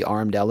for the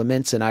armed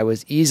elements. And I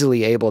was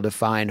easily able to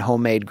find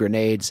homemade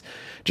grenades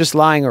just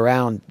lying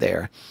around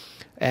there.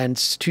 And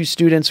 2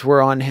 students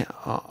were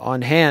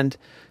on hand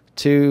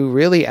to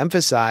really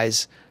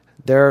emphasize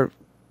their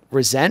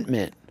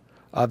resentment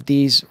of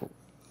these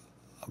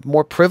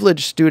more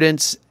privileged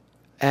students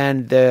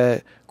and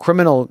the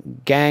criminal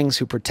gangs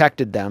who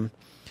protected them,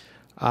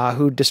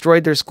 who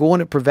destroyed their school,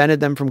 and it prevented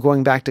them from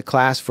going back to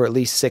class for at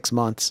least 6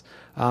 months.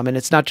 And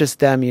it's not just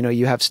them. You know,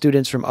 you have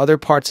students from other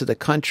parts of the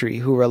country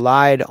who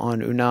relied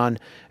on UNAN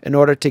in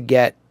order to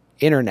get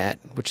internet,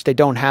 which they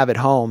don't have at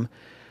home.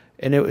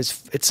 And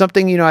it's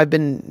something, you know, I've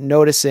been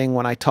noticing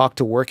when I talk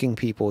to working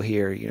people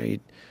here. You know, you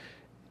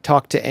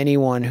talk to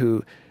anyone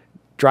who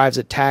drives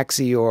a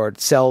taxi or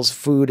sells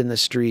food in the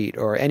street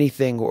or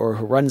anything, or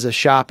who runs a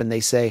shop, and they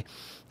say,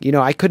 you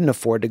know, I couldn't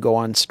afford to go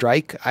on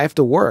strike. I have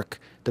to work.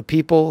 The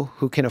people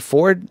who can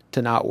afford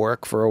to not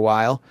work for a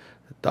while,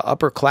 the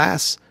upper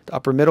class, the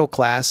upper middle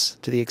class,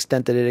 to the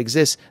extent that it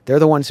exists, they're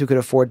the ones who could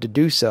afford to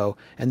do so.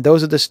 And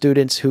those are the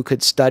students who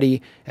could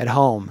study at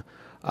home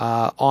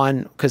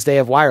because they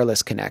have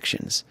wireless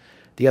connections.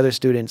 The other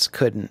students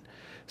couldn't.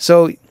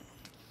 So,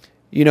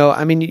 you know,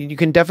 I mean, you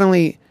can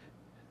definitely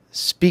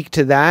speak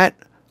to that,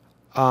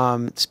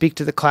 speak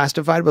to the class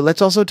divide, but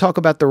let's also talk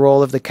about the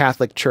role of the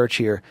Catholic Church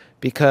here,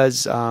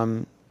 because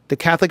the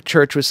Catholic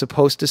Church was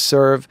supposed to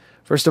serve.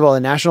 First of all, a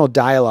national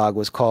dialogue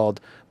was called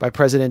by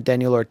President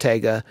Daniel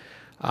Ortega,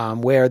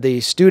 where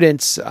the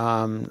students,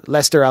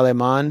 Lester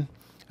Aleman,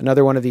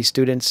 another one of these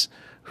students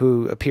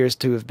who appears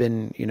to have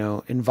been, you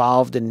know,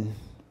 involved in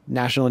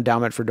National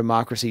Endowment for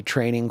Democracy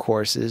training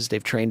courses.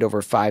 They've trained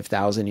over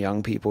 5,000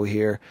 young people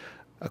here,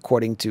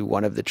 according to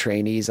one of the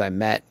trainees I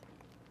met.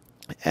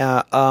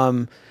 They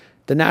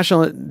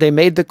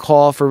made the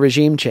call for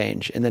regime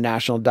change in the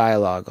national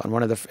dialogue in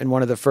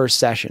one of the first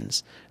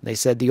sessions. They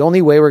said the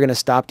only way we're going to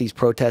stop these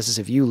protests is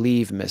if you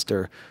leave,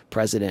 Mr.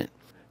 President.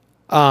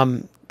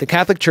 The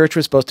Catholic Church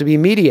was supposed to be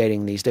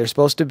mediating these. They're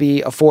supposed to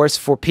be a force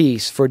for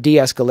peace, for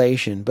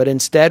de-escalation. But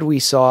instead, we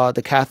saw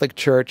the Catholic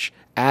Church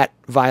at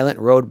violent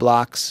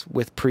roadblocks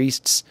with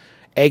priests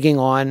egging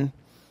on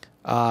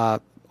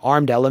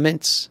armed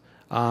elements.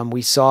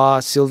 We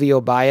saw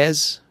Silvio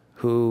Baez,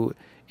 who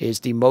is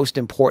the most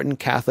important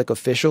Catholic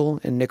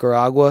official in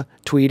Nicaragua,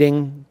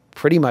 tweeting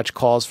pretty much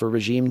calls for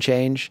regime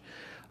change,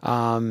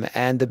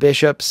 and the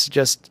bishops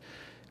just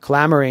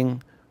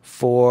clamoring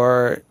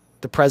for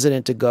the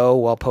president to go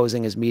while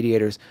posing as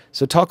mediators.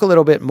 So talk a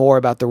little bit more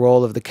about the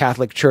role of the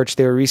Catholic Church.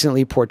 They were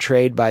recently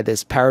portrayed by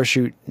this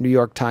parachute New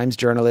York Times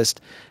journalist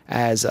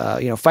as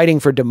fighting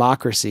for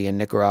democracy in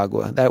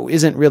Nicaragua. That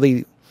isn't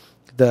really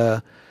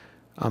the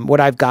what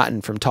I've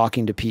gotten from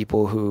talking to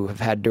people who have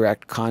had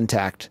direct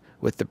contact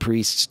with the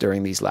priests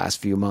during these last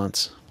few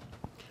months.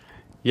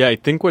 Yeah, I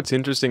think what's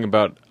interesting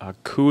about a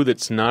coup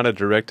that's not a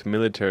direct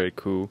military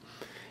coup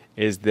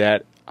is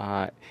that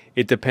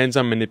it depends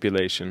on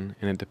manipulation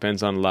and it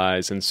depends on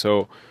lies. And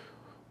so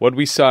what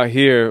we saw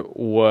here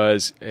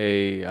was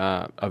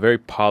a very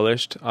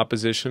polished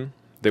opposition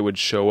that would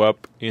show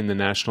up in the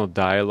national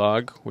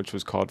dialogue, which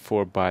was called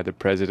for by the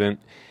president,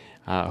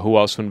 who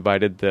also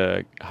invited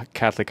the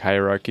Catholic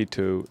hierarchy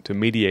to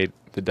mediate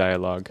the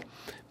dialogue.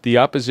 The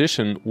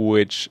opposition,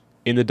 which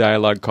in the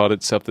dialogue called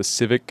itself the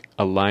Civic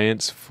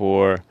Alliance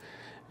for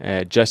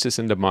Justice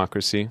and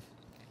Democracy,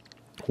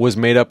 was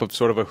made up of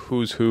sort of a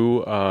who's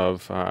who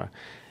of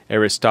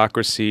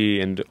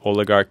aristocracy and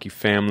oligarchy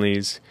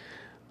families,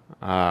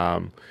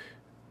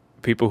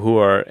 people who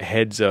are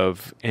heads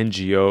of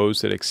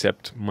NGOs that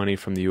accept money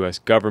from the U.S.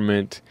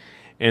 government,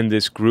 and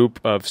this group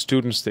of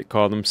students that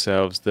call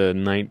themselves the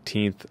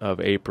 19th of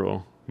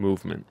April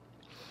movement.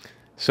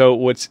 So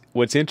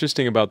what's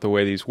interesting about the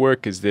way these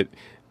work is that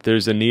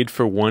there's a need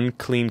for one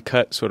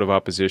clean-cut sort of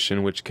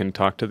opposition which can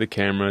talk to the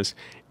cameras,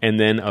 and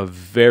then a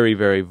very,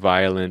 very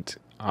violent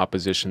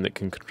opposition that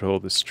can control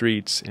the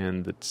streets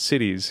and the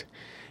cities.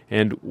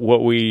 And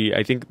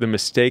I think the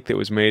mistake that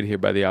was made here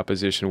by the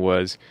opposition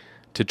was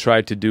to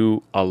try to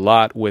do a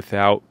lot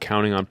without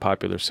counting on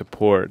popular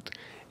support.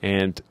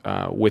 And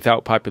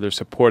without popular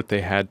support,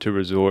 they had to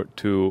resort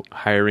to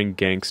hiring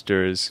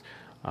gangsters,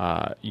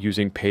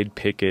 using paid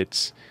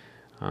pickets,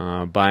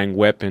 buying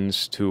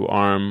weapons to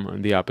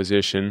arm the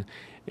opposition,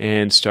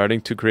 and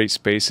starting to create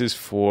spaces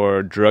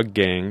for drug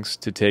gangs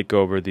to take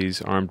over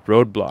these armed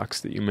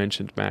roadblocks that you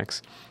mentioned,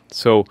 Max.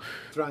 So,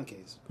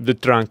 the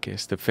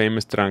tranques, the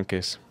famous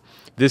tranques.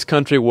 This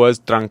country was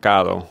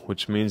trancado,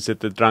 which means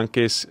that the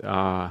tranques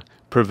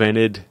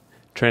prevented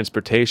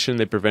transportation.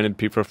 They prevented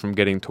people from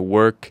getting to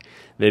work.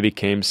 They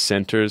became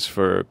centers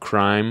for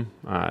crime,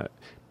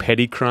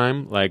 petty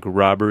crime like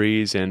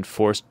robberies and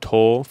forced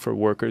toll for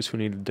workers who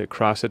needed to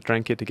cross the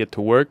Tranque to get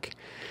to work,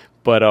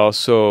 but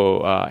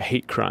also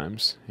hate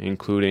crimes,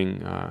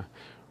 including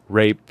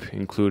rape,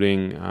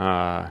 including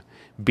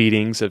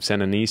beatings of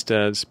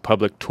Sandinistas,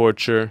 public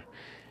torture,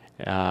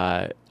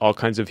 all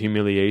kinds of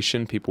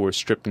humiliation. People were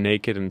stripped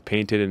naked and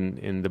painted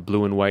in the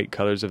blue and white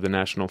colors of the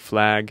national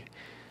flag,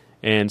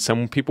 and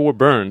some people were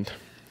burned.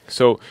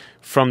 So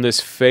from this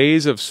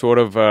phase of sort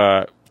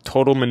of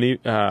total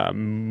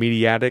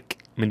mediatic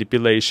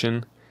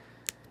manipulation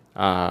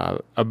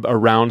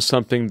around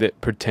something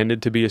that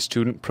pretended to be a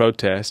student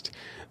protest,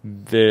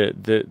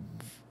 the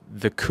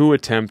coup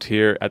attempt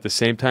here, at the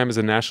same time as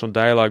the national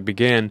dialogue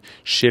began,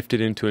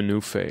 shifted into a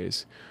new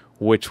phase,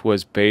 which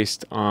was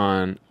based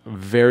on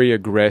very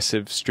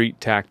aggressive street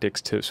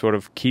tactics to sort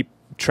of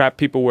trap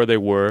people where they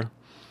were,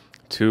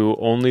 to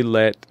only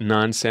let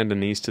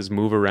non-Sandinistas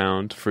move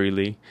around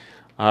freely.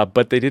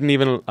 But they didn't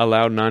even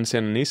allow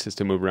non-Sandinistas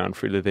to move around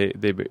freely.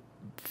 They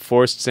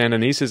forced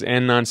Sandinistas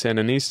and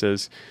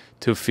non-Sandinistas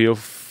to feel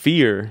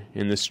fear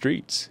in the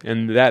streets.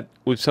 And that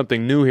was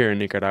something new here in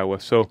Nicaragua.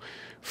 So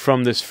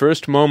from this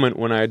first moment,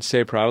 when I'd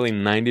say probably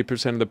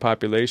 90% of the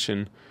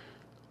population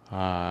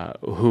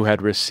who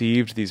had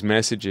received these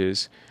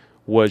messages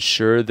was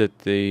sure that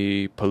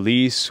the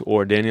police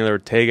or Daniel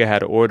Ortega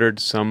had ordered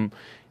some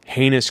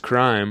heinous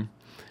crime,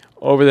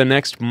 over the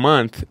next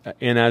month,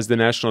 and as the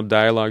national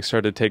dialogue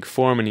started to take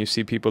form, and you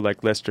see people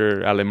like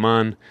Lester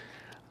Aleman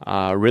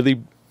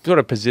really sort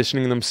of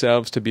positioning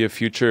themselves to be a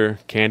future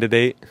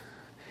candidate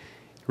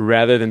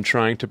rather than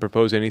trying to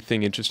propose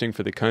anything interesting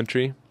for the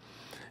country,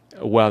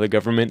 while the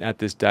government at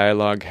this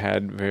dialogue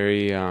had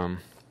very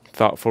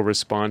thoughtful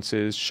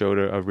responses, showed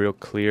a real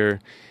clear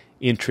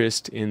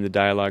interest in the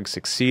dialogue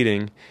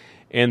succeeding,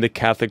 and the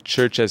Catholic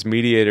Church as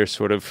mediator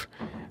sort of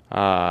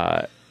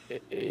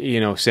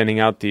sending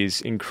out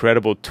these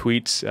incredible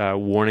tweets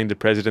warning the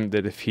president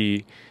that if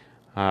he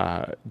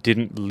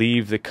didn't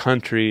leave the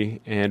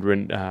country and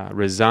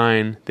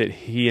resign, that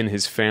he and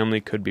his family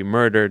could be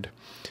murdered.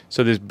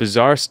 So there's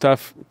bizarre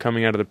stuff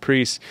coming out of the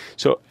priests.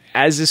 So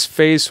as this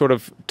phase sort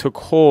of took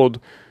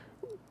hold,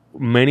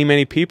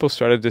 many people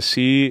started to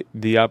see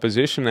the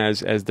opposition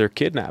as their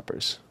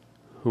kidnappers,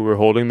 who were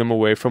holding them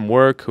away from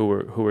work, who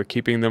were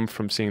keeping them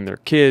from seeing their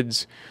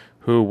kids,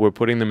 who were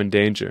putting them in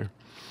danger.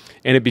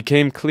 And it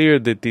became clear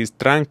that these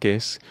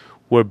tranques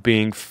were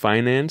being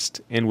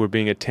financed and were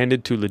being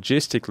attended to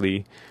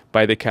logistically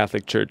by the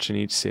Catholic Church in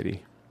each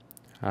city.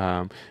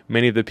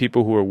 Many of the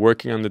people who were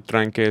working on the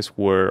tranques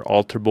were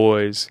altar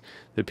boys.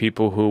 The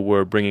people who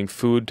were bringing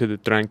food to the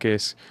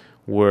tranques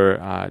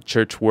were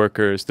church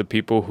workers. The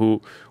people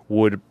who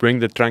would bring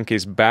the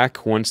tranques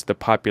back once the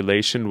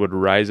population would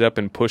rise up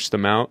and push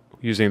them out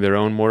using their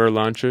own mortar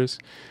launchers.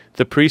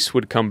 The priests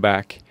would come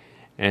back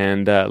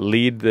and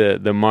lead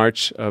the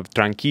march of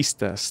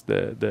tranquistas,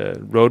 the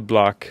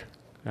roadblock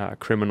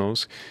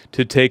criminals,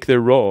 to take their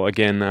role,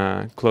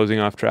 again, closing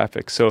off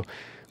traffic. So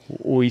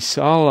we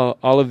saw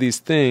all of these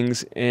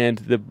things,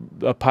 and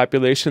a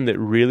population that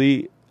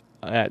really,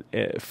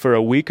 for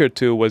a week or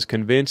two, was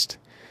convinced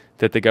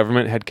that the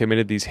government had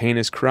committed these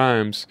heinous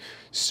crimes,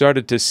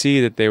 started to see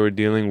that they were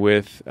dealing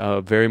with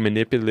a very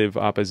manipulative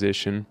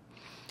opposition,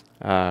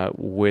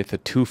 with a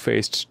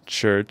two-faced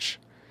church,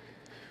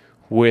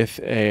 with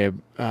a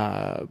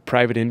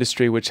private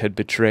industry which had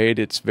betrayed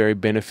its very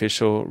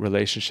beneficial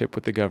relationship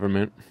with the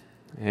government,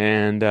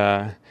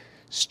 and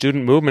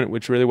student movement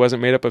which really wasn't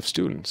made up of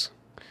students.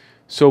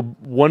 So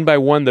one by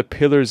one, the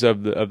pillars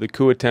of the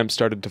coup attempt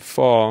started to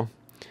fall,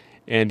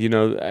 and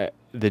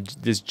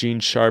this Gene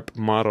Sharp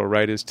model,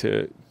 right, is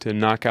to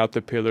knock out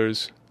the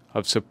pillars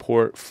of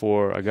support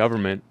for a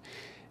government,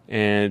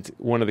 and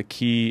one of the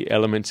key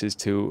elements is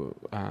to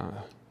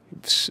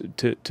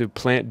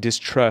plant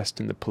distrust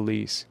in the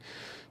police.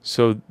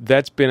 So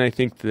that's been, I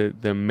think,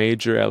 the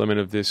major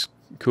element of this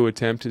coup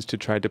attempt, is to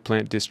try to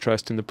plant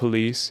distrust in the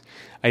police.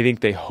 I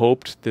think they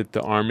hoped that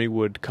the army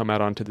would come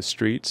out onto the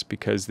streets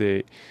because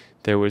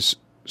there was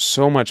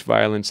so much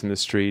violence in the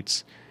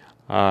streets.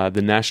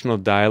 The national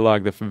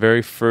dialogue, the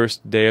very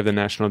first day of the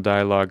national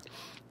dialogue,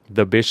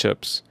 the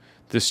bishops,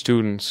 the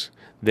students,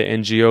 the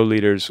NGO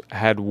leaders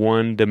had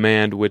one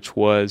demand, which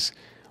was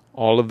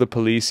all of the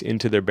police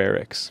into their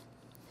barracks.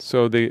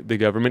 So the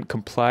government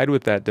complied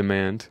with that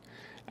demand,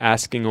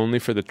 asking only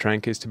for the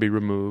tranques to be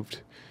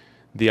removed.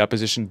 The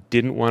opposition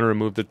didn't want to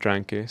remove the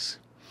tranques.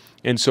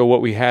 And so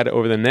what we had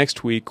over the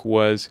next week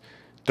was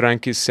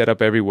tranques set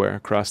up everywhere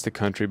across the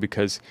country,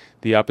 because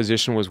the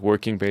opposition was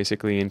working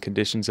basically in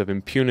conditions of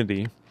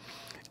impunity,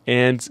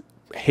 and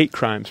hate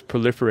crimes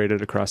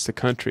proliferated across the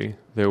country.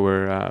 There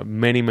were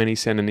many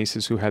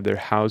Sandinistas who had their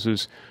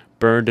houses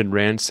burned and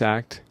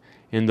ransacked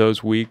in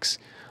those weeks.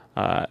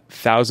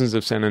 Thousands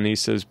of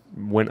Sandinistas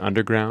went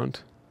underground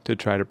to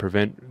try to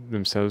prevent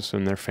themselves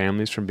and their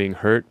families from being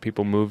hurt.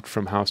 People moved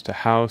from house to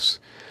house.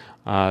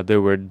 There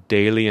were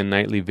daily and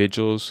nightly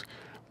vigils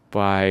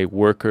by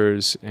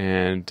workers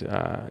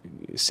and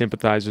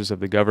sympathizers of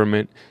the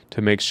government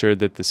to make sure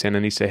that the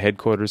Sandinista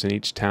headquarters in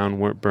each town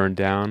weren't burned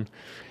down.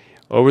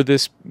 Over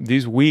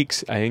these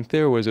weeks, I think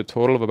there was a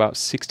total of about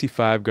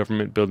 65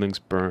 government buildings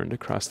burned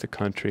across the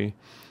country.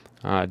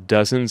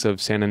 Dozens of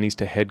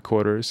Sandinista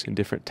headquarters in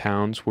different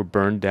towns were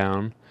burned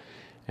down.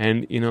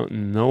 And,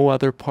 no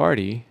other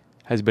party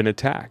has been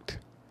attacked.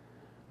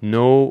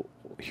 No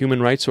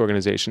human rights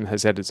organization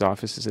has had its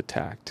offices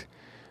attacked.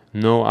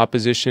 No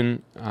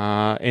opposition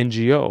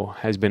NGO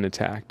has been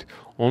attacked.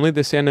 Only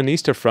the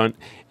Sandinista front,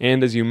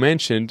 and as you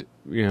mentioned,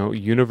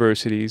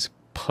 universities,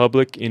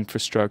 public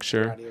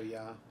infrastructure,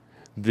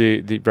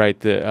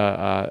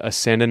 a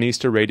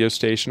Sandinista radio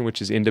station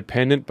which is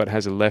independent but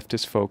has a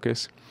leftist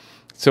focus.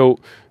 So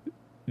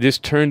this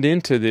turned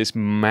into this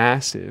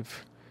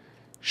massive,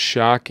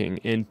 shocking,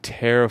 and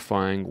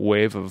terrifying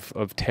wave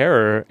of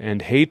terror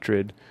and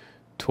hatred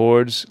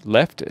towards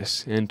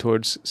leftists and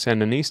towards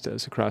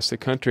Sandinistas across the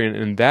country.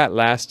 And that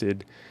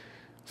lasted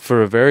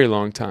for a very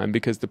long time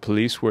because the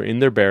police were in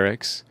their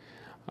barracks.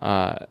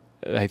 I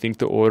think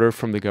the order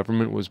from the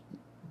government was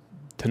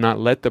to not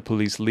let the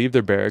police leave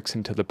their barracks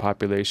until the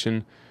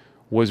population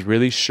was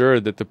really sure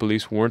that the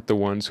police weren't the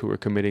ones who were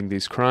committing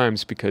these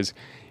crimes, because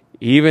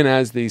even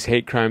as these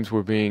hate crimes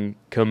were being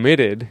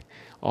committed,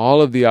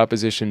 all of the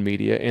opposition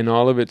media and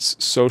all of its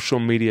social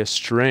media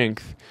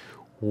strength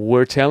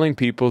were telling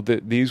people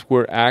that these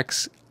were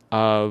acts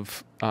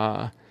of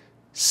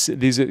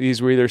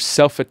these were either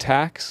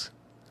self-attacks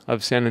of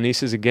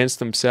Sandinistas against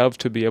themselves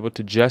to be able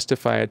to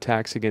justify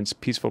attacks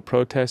against peaceful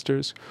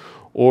protesters,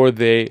 or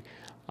they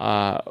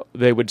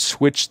would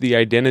switch the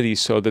identity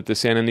so that the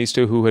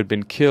Sandinista who had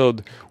been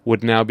killed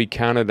would now be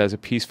counted as a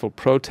peaceful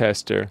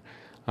protester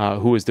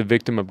who was the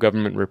victim of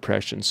government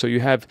repression. So you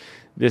have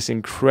this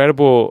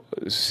incredible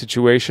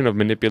situation of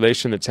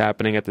manipulation that's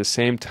happening at the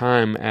same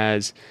time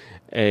as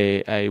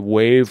a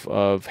wave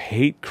of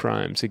hate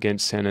crimes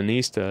against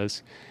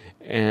Sandinistas.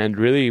 And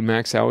really,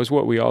 Max, that was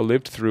what we all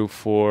lived through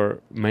for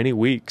many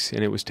weeks,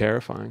 and it was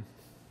terrifying.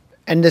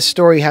 And this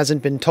story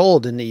hasn't been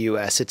told in the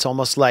U.S. It's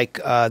almost like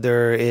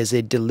there is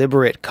a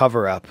deliberate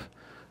cover-up.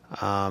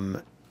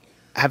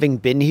 Having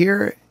been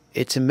here,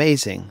 it's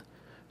amazing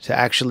to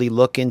actually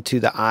look into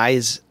the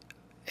eyes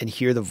and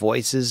hear the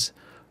voices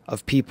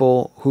of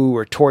people who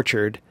were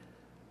tortured,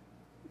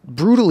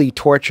 brutally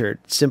tortured,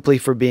 simply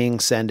for being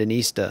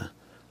Sandinista.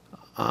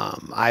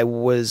 I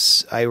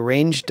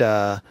arranged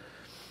to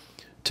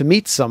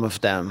meet some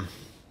of them.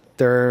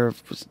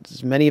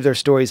 Many of their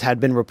stories had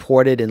been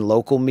reported in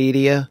local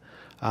media,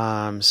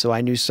 so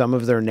I knew some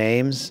of their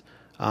names.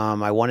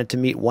 I wanted to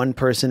meet one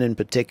person in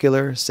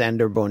particular,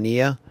 Sandor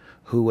Bonilla,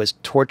 who was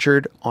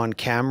tortured on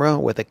camera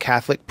with a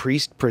Catholic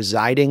priest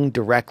presiding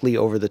directly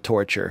over the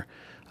torture,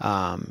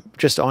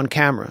 just on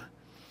camera.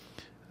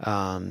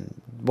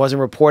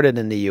 Wasn't reported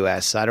in the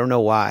U.S. I don't know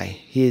why.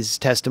 His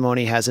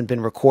testimony hasn't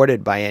been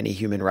recorded by any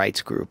human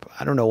rights group.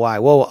 I don't know why.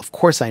 Well, of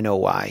course I know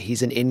why.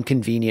 He's an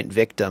inconvenient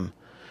victim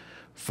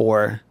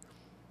for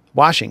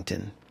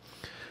Washington,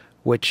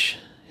 which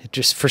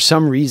just for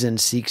some reason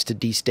seeks to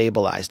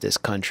destabilize this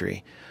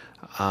country.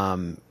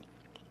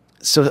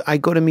 So I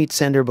go to meet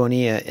Sandor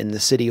Bonilla in the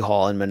city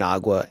hall in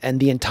Managua,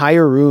 and the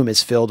entire room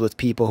is filled with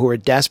people who are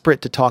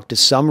desperate to talk to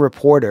some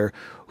reporter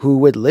who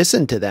would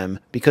listen to them,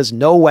 because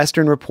no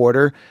Western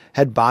reporter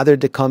had bothered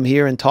to come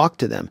here and talk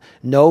to them.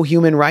 No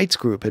human rights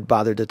group had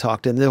bothered to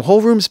talk to them. The whole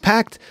room's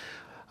packed.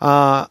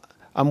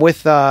 I'm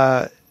with,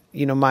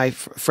 my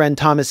friend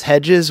Thomas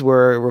Hedges.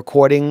 We're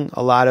recording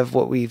a lot of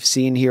what we've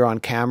seen here on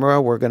camera.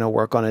 We're going to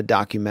work on a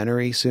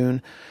documentary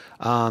soon.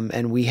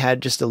 And we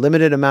had just a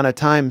limited amount of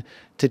time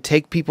to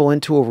take people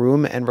into a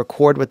room and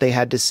record what they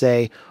had to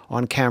say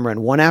on camera.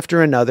 And one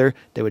after another,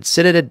 they would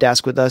sit at a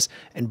desk with us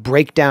and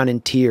break down in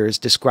tears,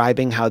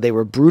 describing how they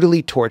were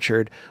brutally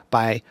tortured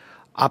by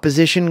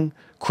opposition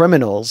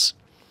criminals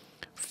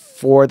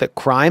for the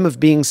crime of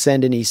being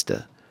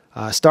Sandinista.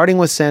 Starting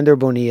with Sandor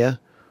Bonilla,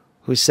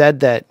 who said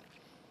that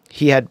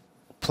he had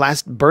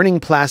burning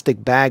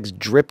plastic bags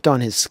dripped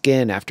on his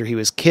skin after he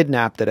was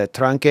kidnapped at a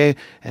tranque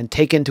and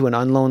taken to an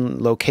unknown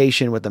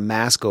location with a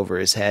mask over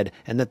his head,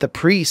 and that the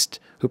priest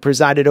who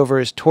presided over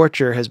his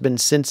torture has been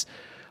since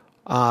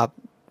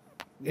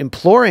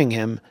imploring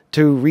him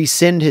to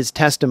rescind his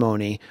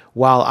testimony,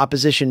 while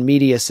opposition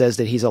media says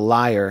that he's a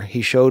liar.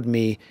 He showed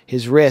me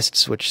his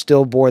wrists, which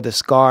still bore the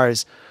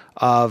scars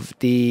of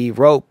the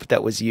rope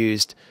that was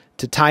used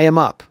to tie him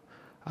up.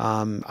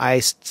 I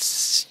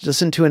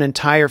listened to an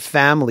entire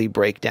family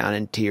break down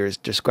in tears,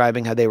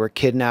 describing how they were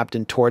kidnapped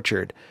and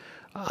tortured.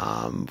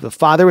 The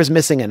father was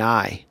missing an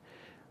eye.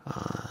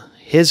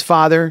 His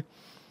father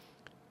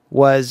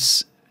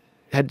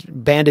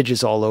had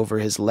bandages all over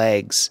his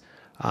legs.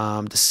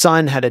 The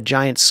son had a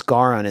giant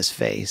scar on his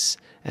face.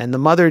 And the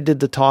mother did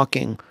the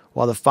talking,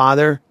 while the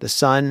father, the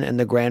son, and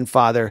the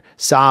grandfather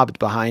sobbed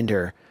behind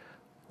her.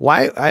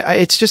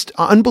 It's just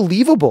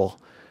unbelievable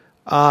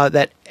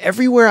that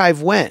everywhere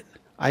I've went,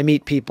 I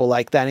meet people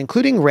like that,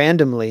 including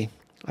randomly.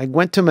 I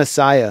went to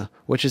Masaya,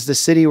 which is the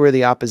city where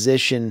the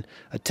opposition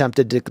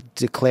attempted to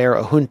declare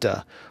a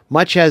junta.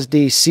 much as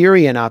the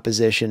Syrian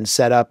opposition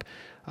set up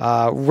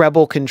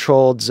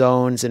rebel-controlled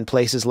zones in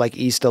places like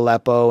East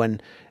Aleppo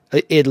and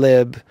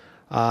Idlib,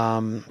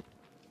 Raqqa,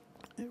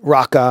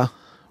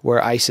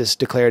 where ISIS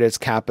declared its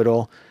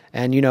capital.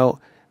 And,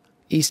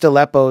 East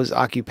Aleppo's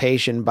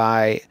occupation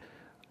by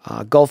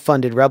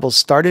Gulf-funded rebels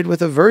started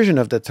with a version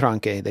of the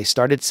tranque. They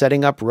started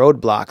setting up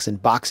roadblocks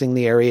and boxing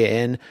the area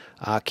in,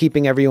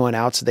 keeping everyone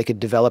out so they could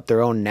develop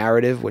their own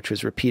narrative, which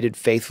was repeated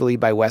faithfully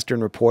by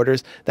Western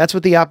reporters. That's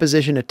what the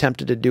opposition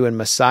attempted to do in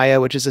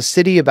Masaya, which is a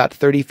city about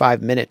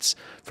 35 minutes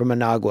from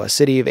Managua, a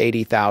city of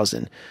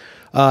 80,000.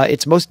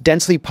 Its most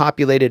densely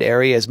populated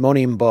area is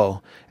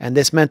Monimbo, and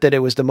this meant that it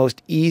was the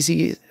most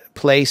easy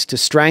place to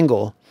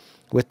strangle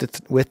with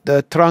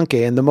the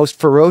tranque, and the most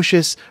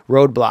ferocious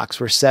roadblocks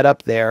were set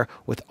up there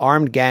with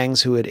armed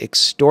gangs who would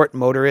extort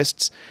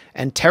motorists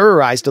and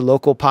terrorize the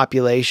local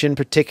population,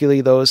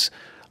 particularly those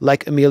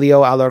like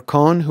Emilio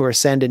Alarcón, who are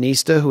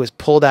Sandinista, who was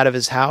pulled out of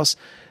his house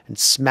and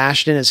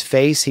smashed in his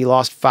face. He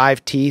lost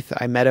 5 teeth.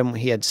 I met him.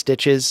 He had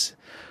stitches.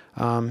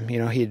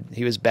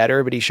 He was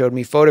better, but he showed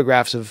me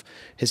photographs of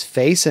his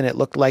face, and it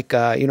looked like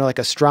like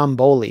a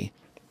Stromboli.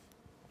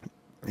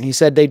 He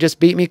said, they just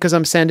beat me because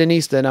I'm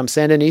Sandinista, and I'm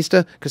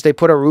Sandinista because they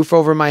put a roof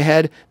over my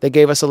head, they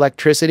gave us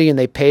electricity, and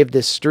they paved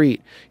this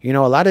street. A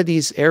lot of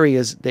these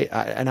areas,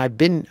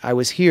 I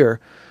was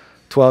here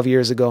 12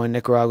 years ago in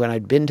Nicaragua, and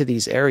I'd been to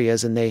these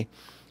areas, and they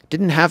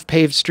didn't have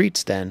paved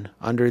streets then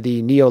under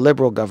the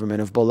neoliberal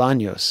government of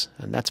Bolaños,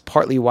 and that's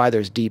partly why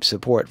there's deep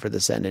support for the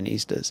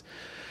Sandinistas.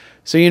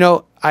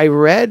 So, I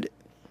read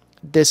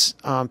this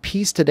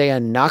piece today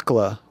on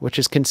NACLA, which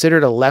is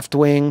considered a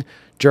left-wing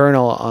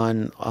journal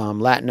on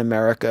Latin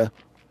America,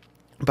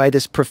 by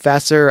this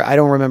professor, I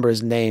don't remember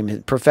his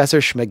name, Professor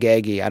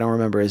Schmagegi, I don't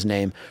remember his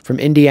name, from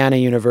Indiana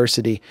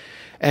University.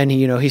 And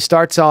he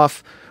starts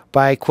off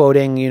by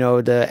quoting,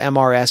 the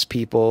MRS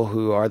people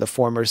who are the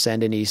former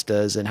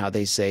Sandinistas and how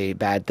they say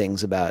bad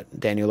things about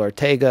Daniel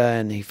Ortega,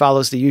 and he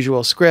follows the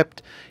usual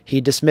script.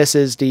 He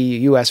dismisses the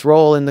U.S.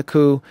 role in the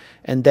coup,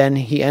 and then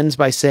he ends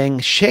by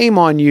saying, "Shame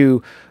on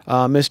you,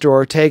 Mr.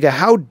 Ortega.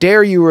 How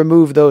dare you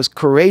remove those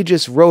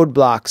courageous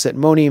roadblocks at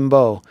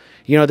Monimbo?"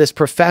 This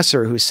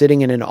professor who's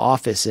sitting in an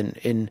office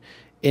in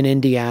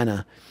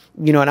Indiana.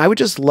 And I would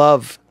just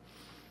love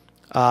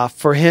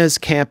for his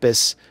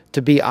campus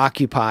to be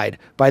occupied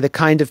by the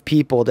kind of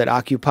people that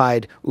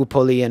occupied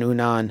Upoli and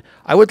Unan.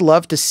 I would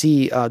love to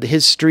see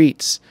his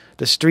streets,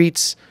 the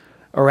streets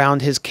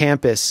around his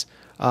campus,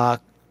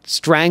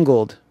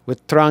 strangled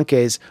with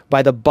tranques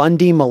by the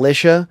Bundy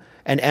militia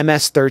and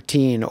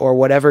MS-13 or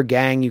whatever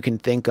gang you can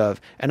think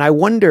of. And I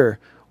wonder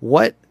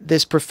what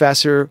this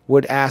professor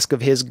would ask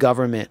of his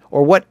government,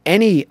 or what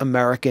any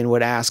American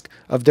would ask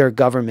of their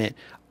government.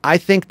 I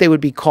think they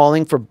would be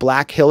calling for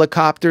black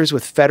helicopters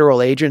with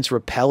federal agents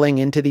rappelling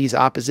into these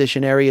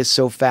opposition areas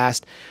so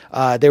fast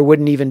there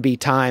wouldn't even be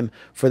time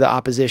for the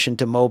opposition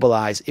to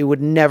mobilize. It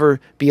would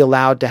never be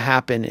allowed to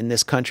happen in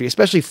this country,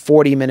 especially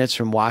 40 minutes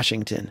from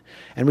Washington.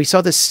 And we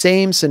saw the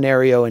same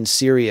scenario in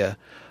Syria,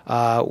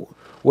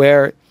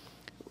 where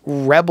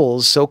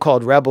rebels,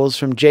 so-called rebels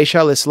from Jaish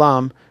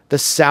al-Islam, the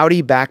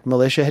Saudi-backed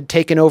militia, had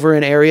taken over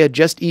an area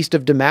just east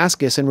of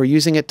Damascus and were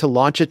using it to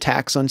launch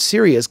attacks on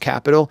Syria's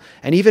capital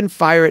and even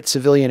fire at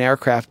civilian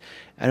aircraft.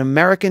 And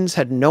Americans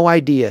had no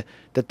idea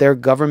that their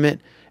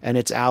government and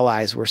its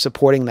allies were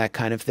supporting that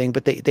kind of thing.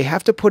 But they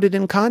have to put it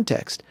in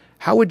context.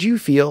 How would you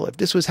feel if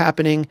this was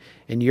happening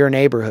in your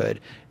neighborhood?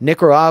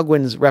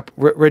 Nicaraguans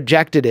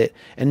rejected it.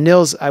 And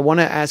Nils, I want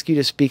to ask you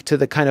to speak to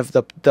the kind of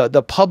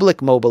the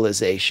public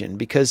mobilization,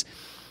 because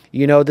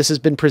this has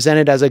been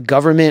presented as a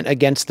government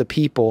against the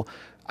people.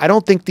 I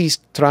don't think these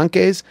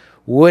tranques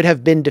would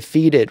have been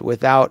defeated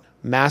without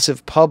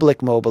massive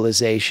public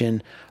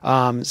mobilization.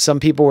 Some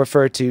people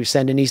refer to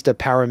Sandinista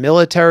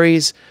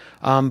paramilitaries,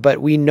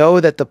 but we know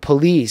that the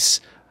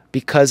police,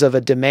 because of a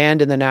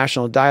demand in the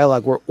national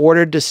dialogue, were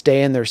ordered to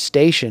stay in their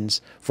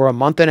stations for a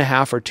month and a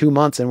half or 2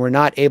 months and were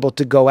not able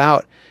to go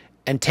out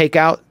and take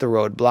out the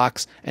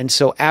roadblocks. And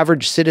so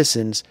average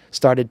citizens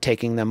started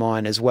taking them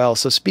on as well.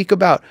 So speak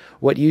about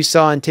what you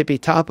saw in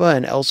Tipitapa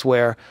and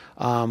elsewhere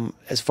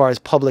as far as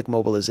public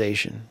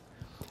mobilization.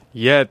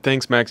 Yeah,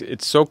 thanks, Max.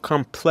 It's so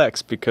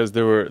complex because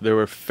there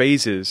were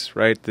phases,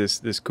 right?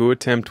 This coup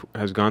attempt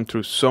has gone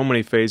through so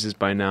many phases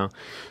by now.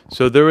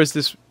 So there was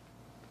this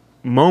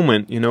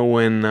moment,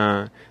 when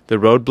the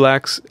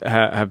roadblocks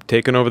have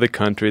taken over the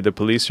country, the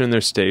police are in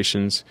their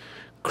stations,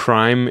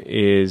 crime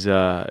is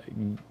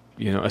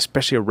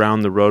especially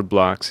around the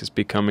roadblocks, is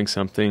becoming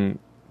something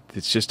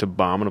that's just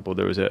abominable.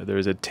 There was a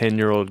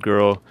 10-year-old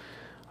girl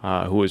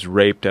who was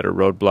raped at a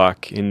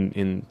roadblock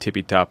in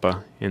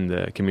Tipitapa, in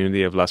the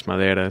community of Las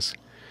Maderas.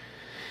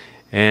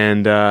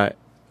 And,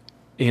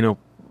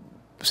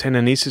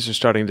 Sandinistas are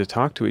starting to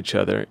talk to each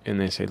other, and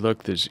they say,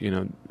 look,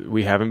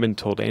 we haven't been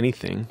told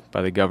anything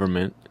by the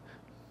government.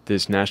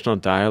 This national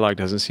dialogue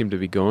doesn't seem to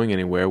be going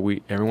anywhere.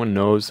 Everyone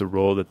knows the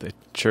role that the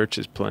church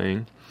is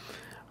playing.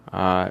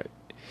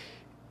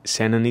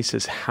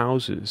 Sandinistas'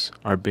 houses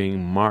are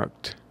being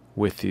marked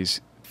with these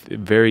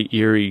very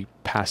eerie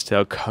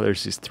pastel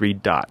colors, these 3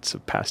 dots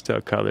of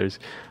pastel colors.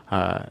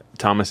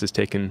 Thomas has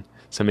taken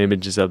some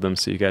images of them,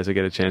 so you guys will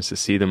get a chance to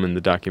see them in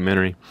the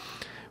documentary.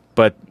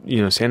 But,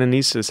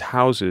 Sandinistas'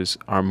 houses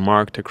are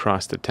marked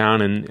across the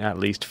town, and at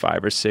least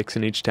 5 or 6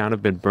 in each town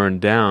have been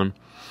burned down.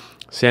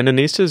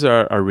 Sandinistas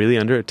are really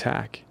under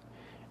attack,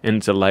 and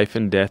it's a life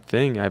and death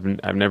thing.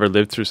 I've never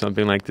lived through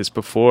something like this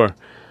before.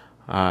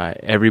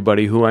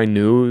 Everybody who I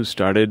knew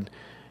started,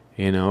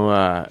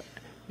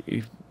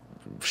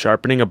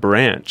 sharpening a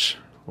branch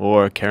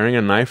or carrying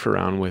a knife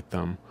around with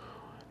them.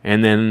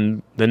 And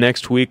then the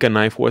next week, a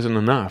knife wasn't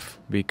enough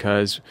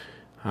because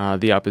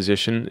the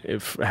opposition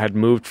had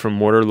moved from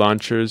mortar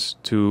launchers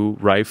to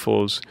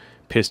rifles,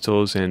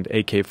 pistols, and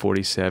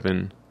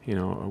AK-47,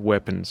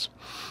 weapons.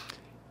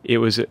 It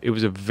was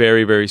a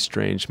very, very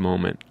strange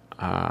moment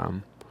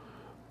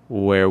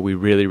where we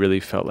really,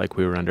 really felt like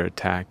we were under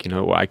attack.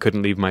 I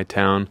couldn't leave my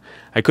town.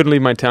 I couldn't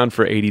leave my town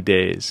for 80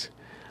 days.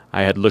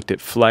 I had looked at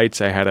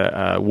flights. I had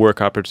a work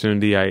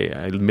opportunity.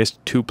 I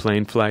missed 2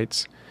 plane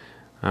flights.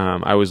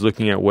 I was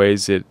looking at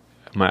ways that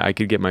I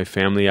could get my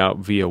family out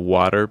via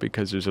water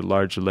because there's a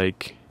large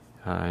lake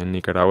in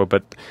Nicaragua.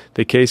 But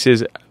the case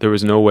is there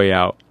was no way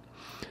out.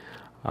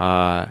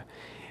 And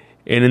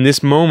in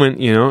this moment,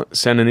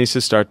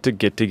 Sandinistas start to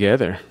get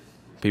together.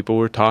 People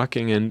were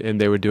talking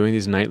and they were doing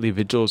these nightly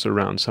vigils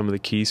around some of the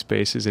key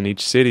spaces in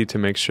each city to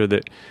make sure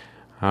that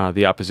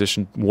the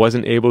opposition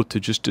wasn't able to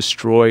just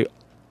destroy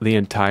the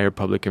entire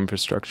public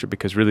infrastructure,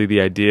 because really the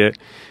idea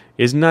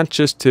is not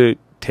just to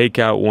take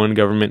out one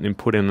government and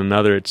put in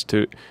another, it's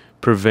to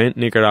prevent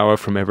Nicaragua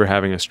from ever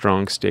having a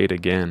strong state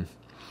again.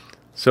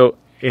 So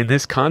in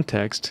this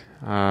context,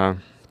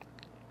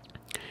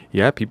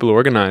 people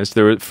organized.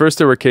 There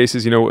were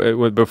cases,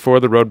 before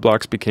the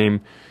roadblocks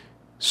became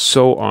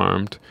so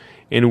armed,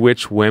 in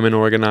which women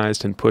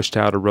organized and pushed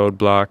out a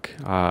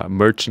roadblock,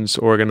 merchants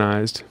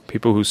organized,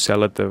 people who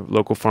sell at the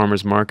local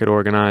farmers market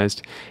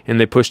organized, and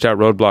they pushed out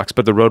roadblocks.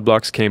 But the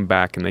roadblocks came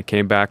back, and they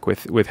came back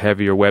with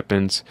heavier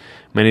weapons.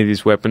 Many of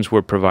these weapons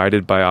were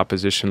provided by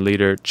opposition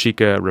leader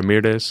Chica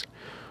Ramirez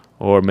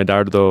or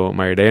Medardo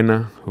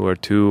Mairena, who are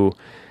 2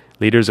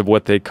 leaders of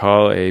what they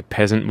call a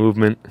peasant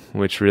movement,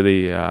 which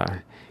really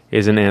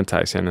is an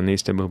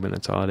anti-Sandinista movement.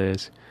 That's all it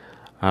is.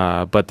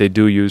 But they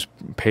do use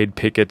paid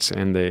pickets,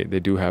 and they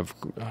do have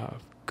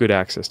good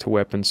access to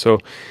weapons. So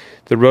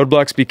the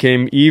roadblocks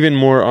became even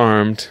more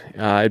armed.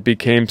 It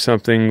became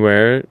something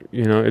where,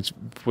 it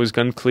was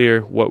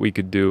unclear what we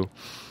could do.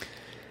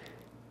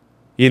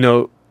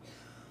 The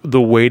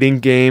waiting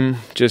game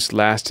just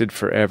lasted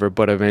forever,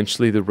 but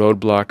eventually the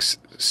roadblocks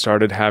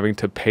started having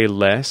to pay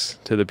less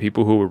to the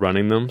people who were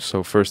running them.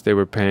 So first they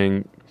were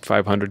paying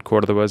 500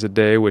 cordobas a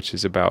day, which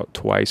is about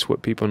twice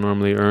what people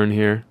normally earn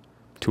here.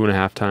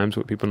 2.5 times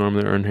what people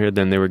normally earn here.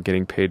 Then they were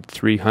getting paid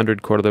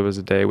 300 cordobas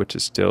a day, which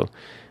is still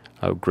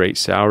a great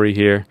salary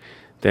here.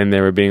 Then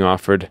they were being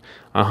offered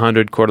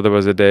 100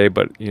 cordobas a day,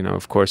 but,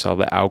 of course, all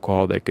the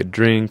alcohol they could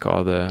drink,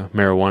 all the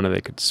marijuana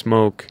they could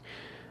smoke,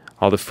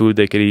 all the food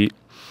they could eat.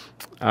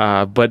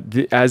 But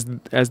as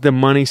the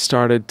money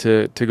started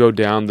to go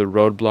down, the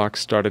roadblocks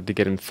started to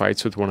get in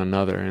fights with one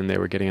another, and they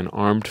were getting in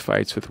armed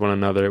fights with one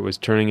another. It was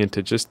turning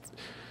into just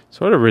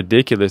sort of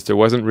ridiculous. There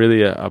wasn't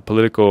really a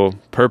political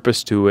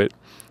purpose to it.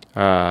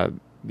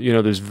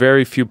 There's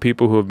very few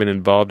people who have been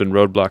involved in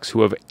roadblocks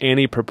who have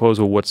any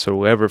proposal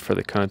whatsoever for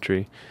the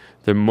country.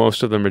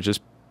 Most of them are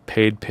just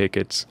paid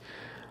pickets.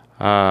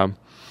 So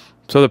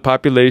the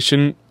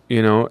population,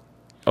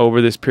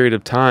 over this period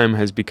of time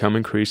has become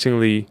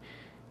increasingly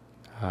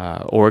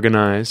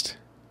organized,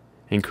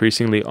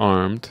 increasingly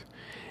armed.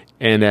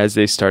 And as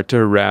they start to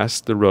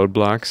harass the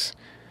roadblocks,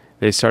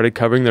 they started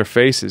covering their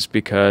faces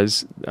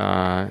because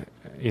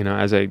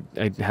as I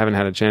haven't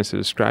had a chance to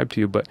describe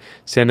to you, but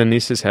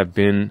Sandinistas have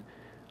been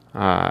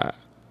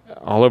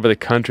all over the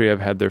country.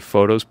 Have had their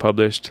photos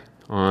published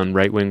on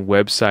right-wing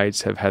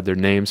websites, have had their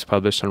names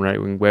published on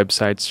right-wing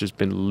websites. There's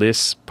been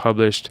lists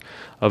published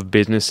of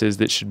businesses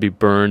that should be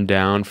burned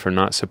down for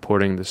not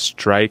supporting the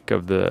strike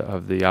of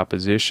the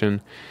opposition.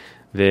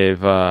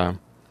 They've,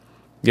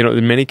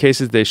 in many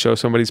cases, they show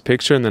somebody's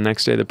picture and the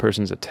next day the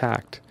person's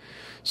attacked.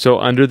 So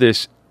under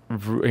this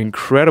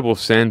incredible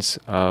sense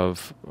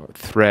of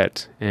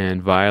threat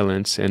and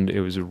violence, and it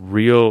was a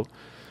real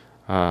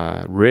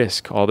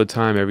risk all the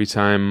time. Every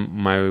time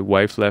my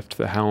wife left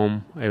the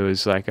home, it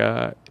was like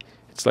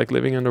it's like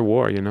living under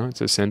war,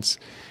 it's a sense.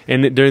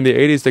 And during the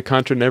 80s, the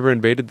Contra never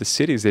invaded the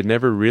cities. They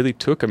never really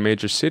took a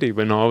major city,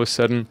 but all of a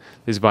sudden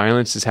this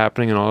violence is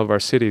happening in all of our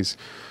cities.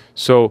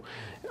 So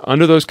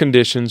under those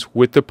conditions,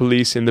 with the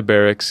police in the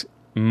barracks,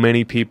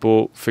 many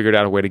people figured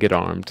out a way to get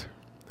armed.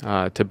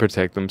 To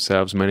protect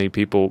themselves. Many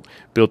people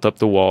built up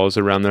the walls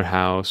around their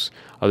house.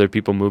 Other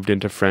people moved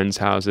into friends'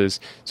 houses.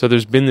 So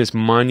there's been this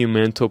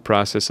monumental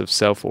process of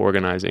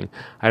self-organizing.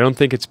 I don't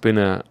think it's been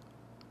a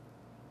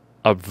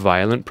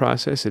violent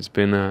process. It's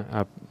been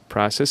a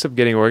process of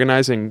getting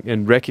organized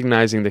and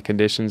recognizing the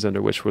conditions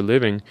under which we're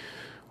living,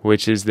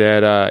 which is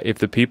that if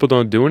the people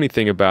don't do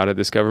anything about it,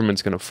 this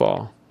government's going to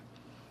fall.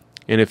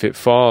 And if it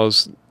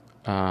falls,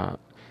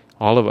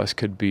 all of us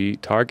could be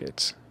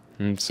targets.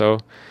 And so,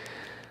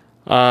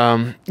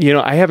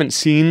 I haven't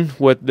seen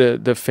what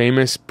the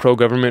famous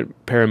pro-government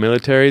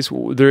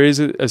paramilitaries, there is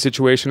a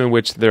situation in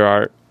which there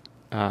are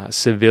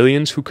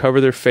civilians who cover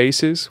their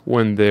faces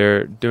when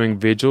they're doing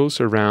vigils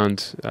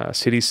around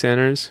city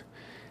centers.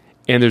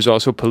 And there's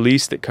also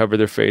police that cover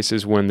their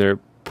faces when they're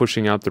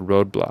pushing out the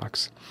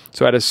roadblocks.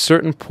 So at a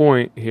certain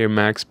point here,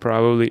 Max,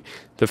 probably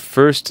the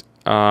first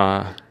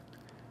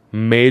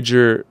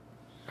major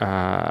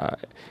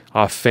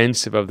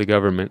offensive of the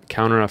government,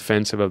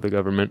 counteroffensive of the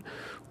government,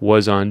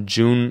 was on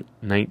June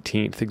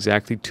 19th,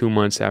 exactly 2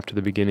 months after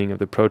the beginning of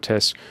the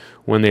protests,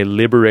 when they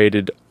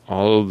liberated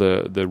all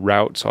the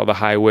routes, all the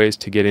highways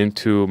to get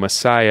into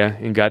Masaya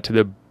and got to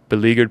the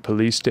beleaguered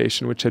police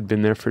station, which had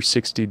been there for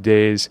 60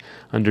 days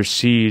under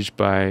siege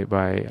by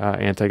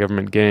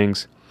anti-government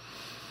gangs.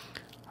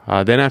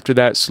 Then after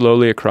that,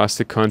 slowly across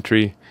the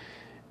country,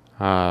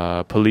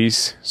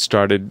 police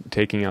started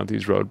taking out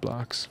these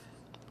roadblocks.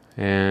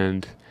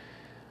 And,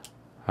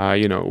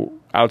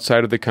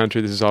 outside of the country,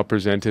 this is all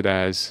presented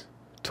as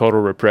total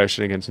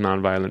repression against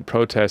nonviolent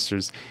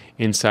protesters.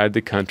 Inside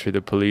the country,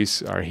 the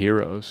police are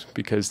heroes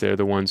because they're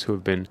the ones who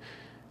have been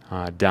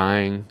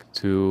dying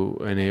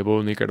to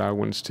enable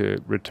Nicaraguans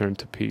to return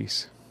to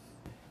peace.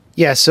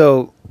 Yeah,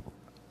 so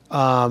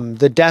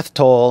the death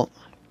toll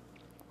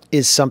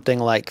is something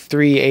like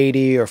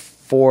 380 or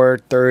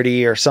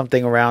 430 or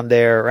something around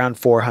there, around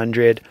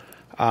 400.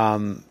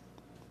 And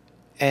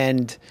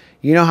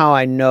you know how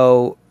I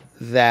know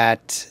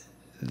that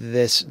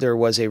there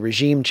was a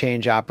regime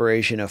change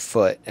operation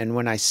afoot? And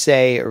when I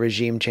say a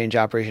regime change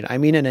operation, I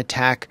mean an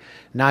attack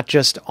not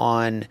just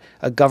on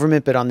a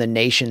government, but on the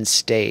nation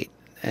state.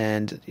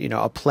 And,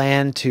 a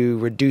plan to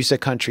reduce a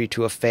country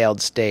to a failed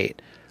state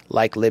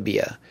like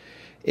Libya,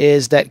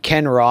 is that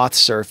Ken Roth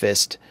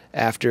surfaced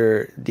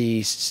after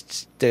the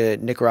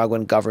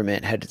Nicaraguan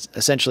government had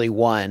essentially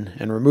won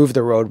and removed the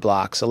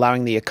roadblocks,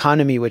 allowing the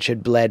economy, which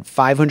had bled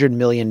 $500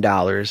 million,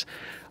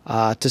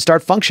 to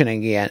start functioning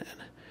again,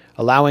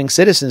 allowing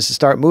citizens to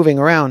start moving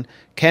around.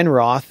 Ken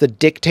Roth, the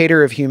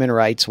dictator of Human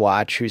Rights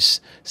Watch, who's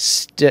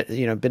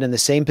been in the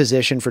same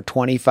position for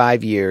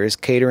 25 years,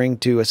 catering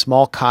to a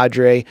small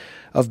cadre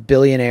of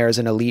billionaires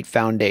and elite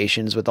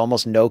foundations with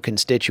almost no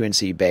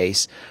constituency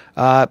base,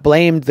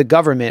 blamed the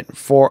government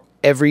for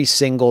every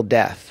single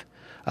death,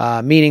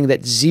 meaning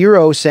that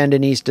 0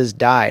 Sandinistas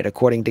died,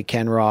 according to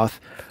Ken Roth.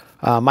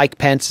 Mike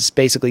Pence has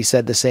basically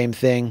said the same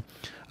thing.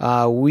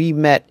 We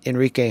met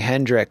Enrique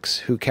Hendricks,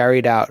 who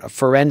carried out a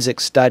forensic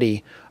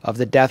study of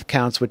the death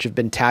counts, which have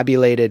been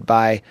tabulated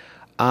by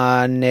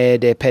ANE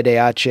de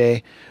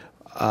PDH,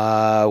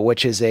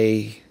 which is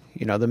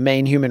the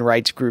main human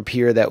rights group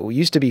here that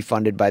used to be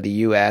funded by the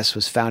U.S.,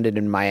 was founded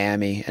in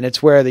Miami. And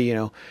it's where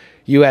the,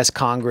 U.S.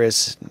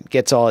 Congress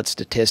gets all its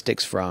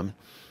statistics from.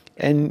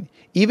 And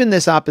even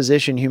this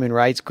opposition human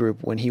rights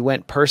group, when he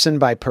went person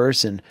by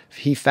person,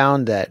 he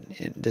found that,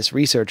 this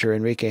researcher,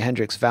 Enrique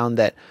Hendricks, found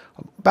that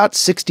about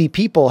 60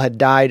 people had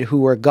died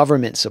who were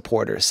government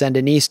supporters,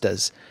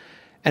 Sandinistas,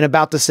 and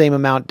about the same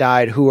amount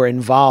died who were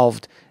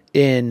involved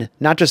in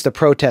not just the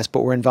protest,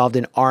 but were involved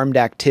in armed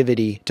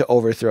activity to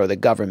overthrow the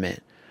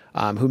government,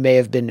 who may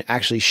have been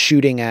actually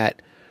shooting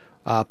at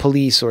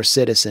police or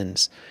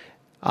citizens.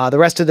 The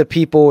rest of the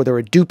people, there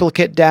were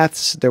duplicate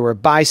deaths, there were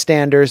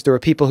bystanders, there were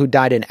people who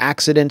died in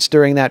accidents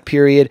during that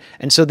period.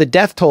 And so the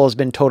death toll has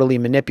been totally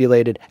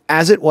manipulated,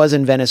 as it was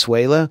in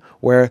Venezuela,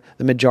 where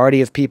the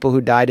majority of people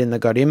who died in the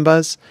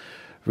garimbas,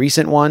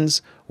 recent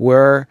ones,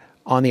 were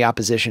on the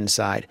opposition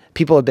side.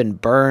 People have been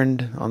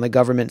burned on the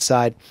government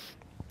side.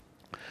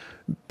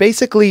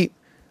 Basically,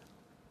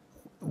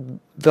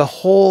 the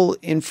whole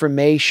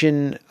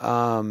information,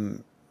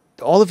 all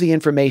of the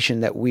information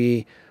that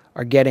we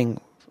are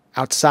getting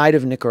outside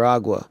of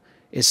Nicaragua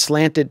is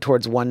slanted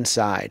towards one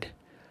side.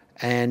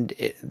 And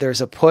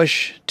there's a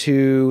push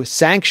to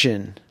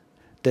sanction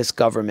this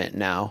government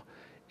now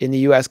in the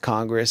U.S.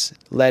 Congress,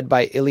 led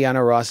by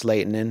Ileana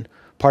Ros-Lehtinen,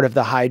 part of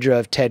the Hydra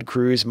of Ted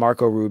Cruz,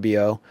 Marco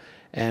Rubio,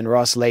 and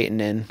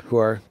Ros-Lehtinen, who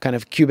are kind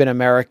of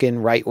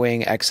Cuban-American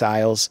right-wing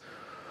exiles.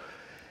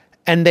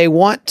 And they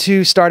want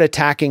to start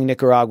attacking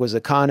Nicaragua's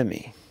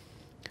economy.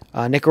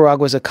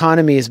 Nicaragua's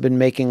economy has been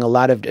making a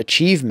lot of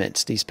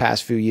achievements these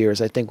past few years.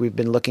 I think we've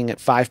been looking at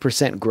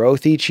 5%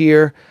 growth each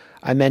year.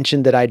 I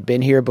mentioned that I'd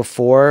been here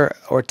before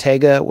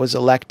Ortega was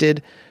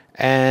elected,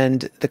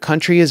 and the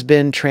country has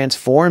been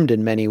transformed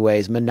in many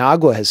ways.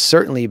 Managua has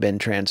certainly been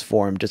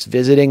transformed. Just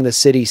visiting the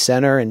city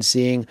center and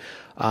seeing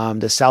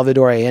the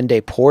Salvador Allende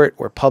port,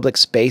 where public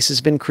space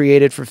has been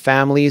created for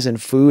families,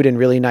 and food in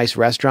really nice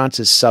restaurants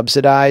is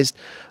subsidized.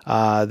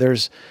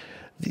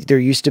 It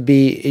used to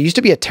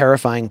be a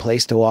terrifying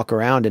place to walk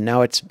around, and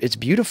now it's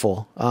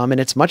beautiful, and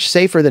it's much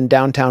safer than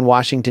downtown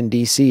Washington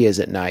D.C. is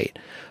at night.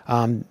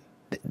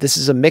 This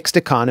is a mixed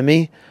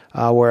economy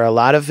where a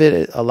lot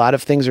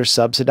of things are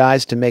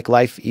subsidized to make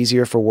life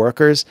easier for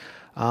workers,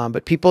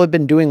 but people have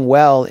been doing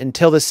well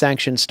until the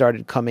sanctions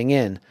started coming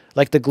in,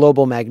 like the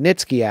Global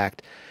Magnitsky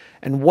Act.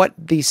 And what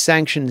these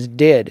sanctions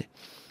did,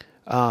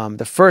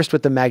 the first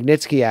with the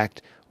Magnitsky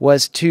Act,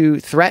 was to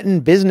threaten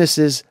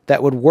businesses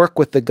that would work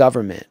with the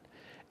government.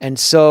 And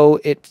so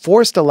it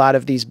forced a lot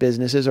of these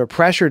businesses, or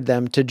pressured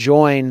them, to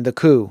join the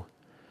coup.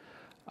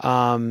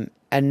 And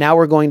now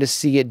we're going to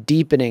see a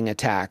deepening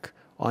attack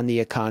on the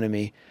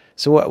economy.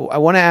 So I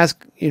want to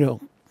ask,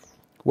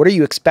 what are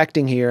you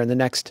expecting here in the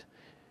next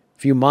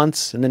few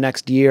months, in the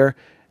next year?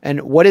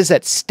 And what is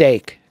at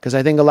stake? Because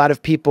I think a lot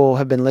of people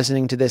have been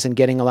listening to this and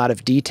getting a lot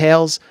of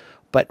details.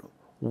 But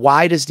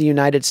why does the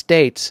United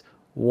States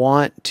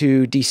want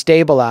to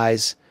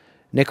destabilize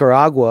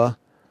Nicaragua,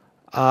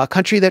 a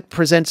country that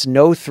presents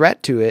no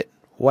threat to it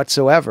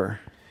whatsoever?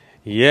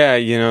 Yeah,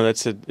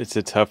 it's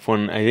a tough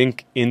one. I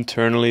think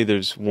internally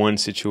there's one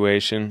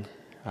situation.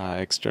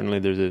 Externally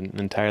there's an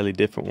entirely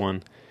different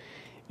one.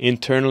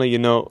 Internally,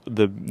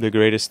 the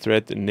greatest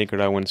threat that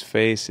Nicaraguans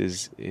face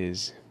is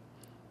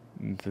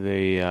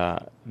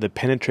the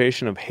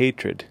penetration of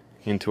hatred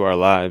into our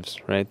lives,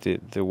 right?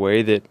 The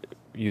way that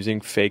using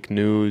fake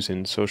news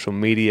and social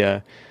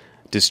media,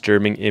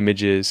 disturbing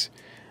images,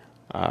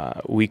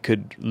 we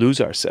could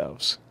lose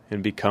ourselves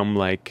and become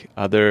like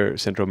other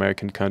Central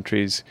American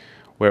countries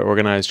where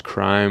organized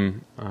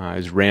crime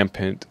is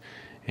rampant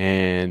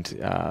and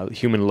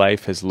human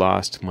life has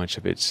lost much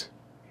of its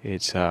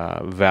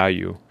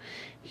value.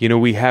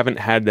 We haven't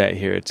had that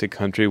here. It's a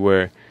country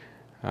where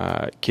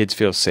kids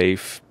feel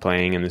safe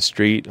playing in the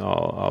street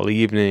all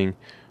evening,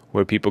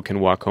 where people can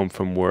walk home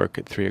from work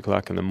at 3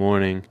 o'clock in the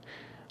morning,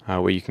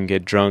 where you can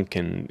get drunk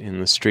in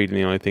the street, and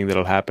the only thing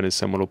that'll happen is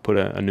someone will put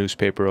a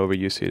newspaper over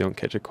you so you don't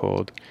catch a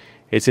cold.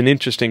 It's an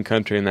interesting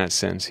country in that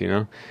sense,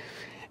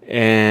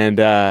 And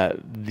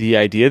the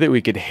idea that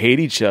we could hate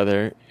each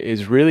other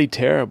is really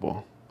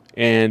terrible.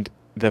 And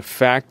the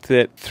fact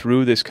that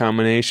through this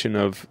combination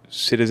of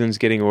citizens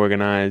getting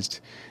organized,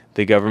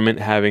 the government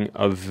having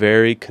a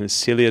very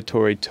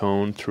conciliatory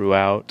tone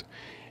throughout,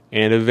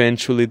 and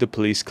eventually the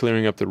police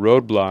clearing up the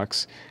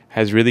roadblocks,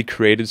 has really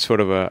created sort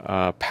of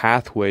a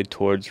pathway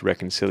towards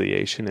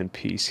reconciliation and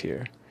peace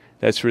here.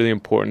 That's really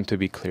important to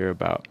be clear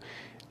about.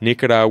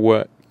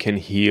 Nicaragua can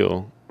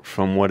heal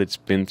from what it's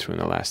been through in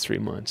the last 3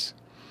 months.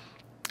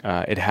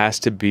 It has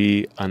to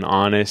be an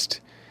honest.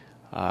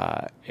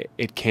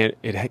 It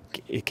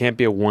can't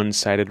be a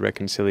one-sided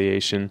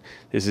reconciliation.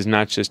 This is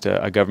not just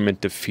a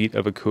government defeat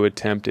of a coup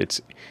attempt.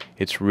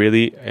 It's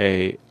really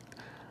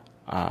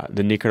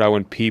the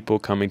Nicaraguan people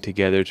coming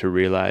together to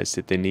realize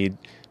that they need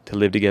to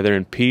live together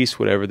in peace,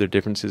 whatever their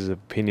differences of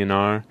opinion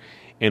are,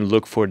 and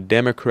look for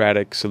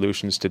democratic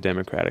solutions to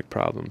democratic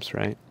problems,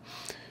 right?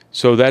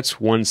 So that's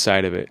one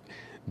side of it.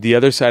 The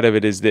other side of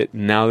it is that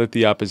now that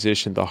the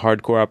opposition, the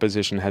hardcore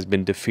opposition, has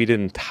been defeated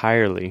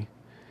entirely,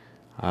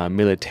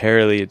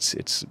 militarily,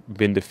 it's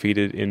been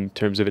defeated in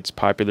terms of its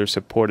popular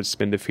support. It's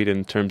been defeated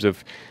in terms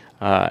of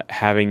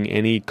having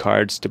any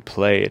cards to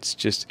play. It's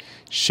just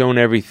shown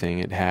everything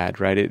it had,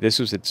 right? This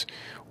was its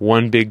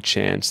one big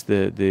chance.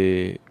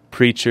 The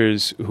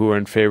preachers who are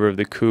in favor of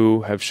the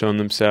coup have shown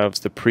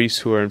themselves. The priests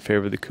who are in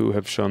favor of the coup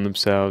have shown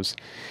themselves.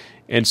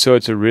 And so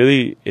it's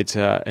an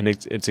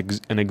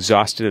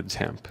exhausted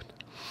attempt.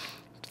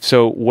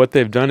 So what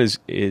they've done is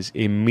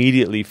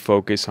immediately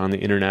focus on the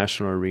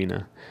international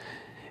arena.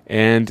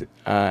 And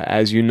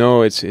as you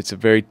know, it's a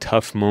very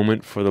tough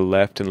moment for the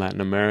left in Latin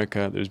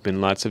America. There's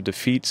been lots of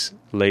defeats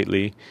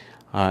lately,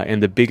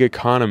 and the big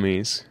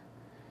economies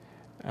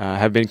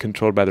have been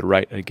controlled by the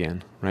right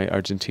again, right?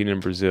 Argentina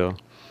and Brazil.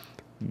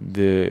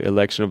 The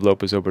election of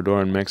López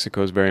Obrador in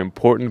Mexico is very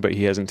important, but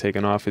he hasn't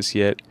taken office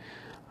yet.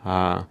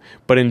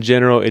 But in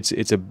general, it's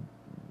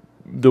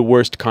the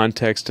worst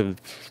context of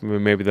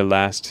maybe the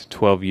last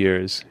 12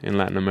 years in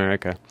Latin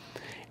America.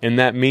 And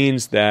that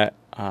means that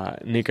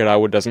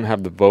Nicaragua doesn't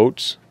have the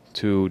votes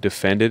to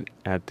defend it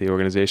at the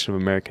Organization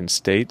of American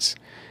States.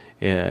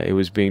 It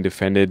was being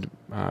defended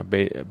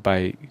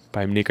by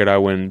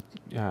Nicaraguan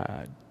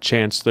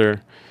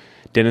Chancellor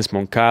Denis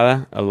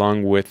Moncada,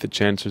 along with the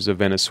chancellors of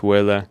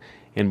Venezuela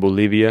and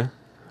Bolivia.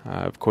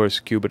 Of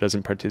course, Cuba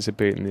doesn't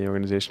participate in the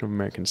Organization of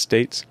American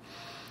States.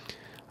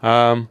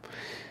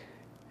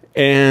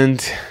 And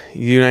the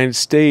United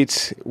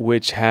States,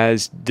 which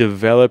has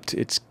developed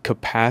its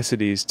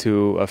capacities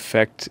to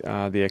affect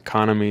the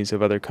economies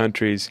of other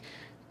countries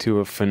to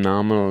a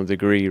phenomenal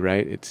degree,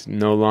 right? It's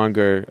no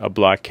longer a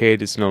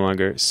blockade, it's no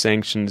longer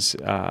sanctions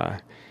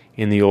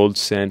in the old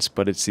sense,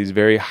 but it's these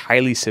very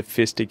highly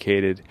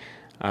sophisticated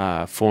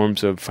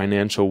forms of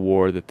financial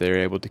war that they're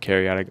able to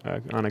carry out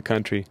on a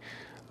country.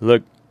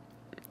 Look,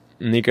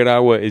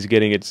 Nicaragua is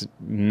getting its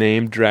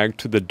name dragged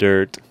to the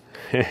dirt.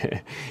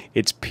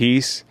 Its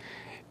peace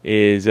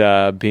is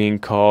being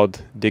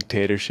called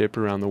dictatorship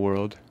around the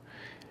world.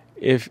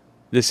 If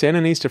the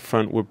Sandinista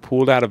front were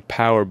pulled out of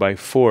power by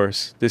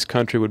force, this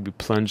country would be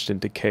plunged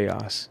into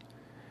chaos.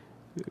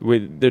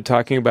 They're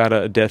talking about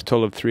a death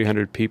toll of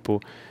 300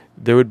 people.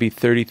 There would be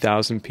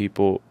 30,000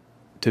 people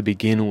to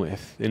begin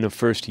with in the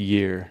first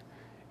year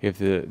if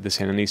the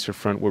Sandinista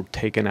front were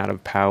taken out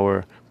of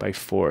power by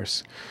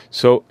force.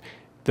 So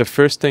the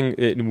first thing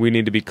we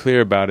need to be clear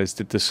about is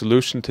that the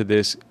solution to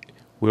this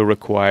will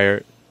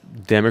require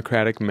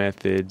democratic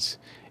methods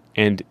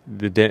and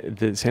the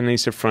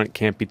Sandinista front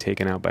can't be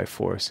taken out by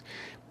force.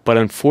 But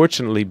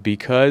unfortunately,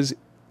 because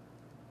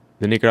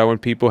the Nicaraguan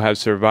people have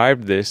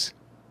survived this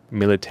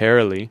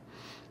militarily,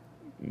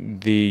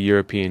 the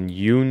European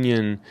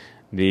Union,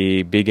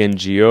 the big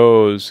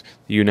NGOs,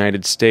 the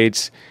United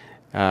States,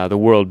 the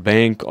World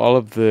Bank, all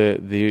of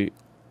the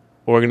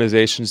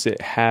organizations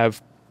that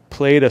have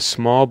played a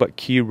small but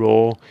key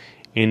role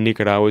in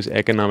Nicaragua's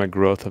economic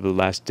growth of the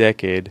last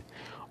decade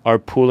are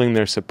pooling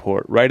their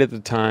support right at the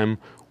time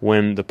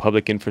when the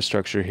public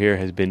infrastructure here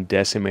has been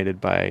decimated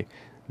by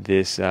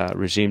this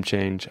regime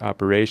change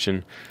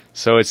operation.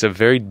 So it's a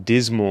very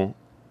dismal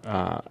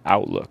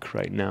outlook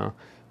right now.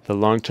 The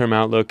long-term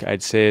outlook,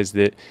 I'd say, is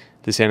that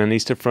the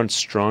Sandinista front's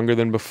stronger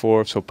than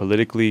before, so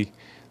politically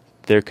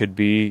there could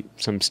be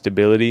some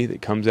stability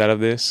that comes out of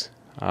this,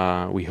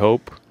 we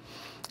hope.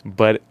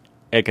 But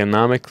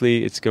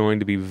economically, it's going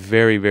to be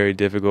very, very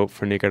difficult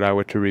for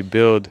Nicaragua to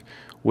rebuild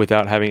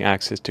without having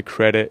access to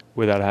credit,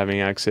 without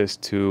having access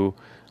to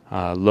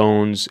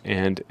loans,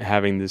 and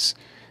having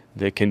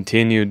the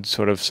continued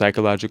sort of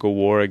psychological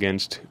war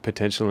against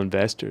potential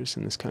investors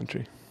in this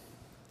country.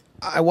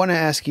 I want to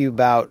ask you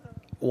about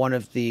one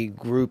of the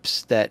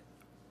groups that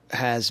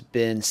has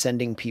been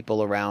sending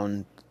people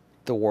around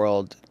the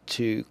world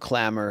to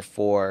clamor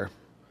for,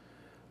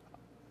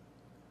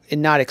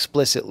 and not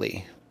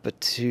explicitly, but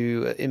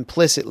to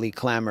implicitly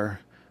clamor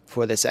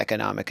for this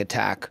economic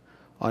attack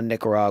on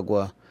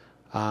Nicaragua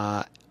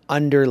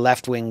under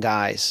left-wing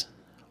guise,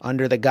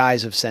 under the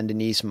guise of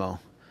Sandinismo.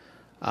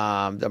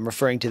 I'm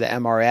referring to the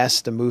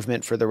MRS, the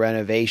Movement for the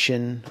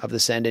Renovation of the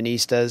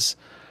Sandinistas.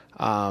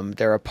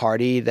 They're a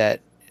party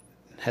that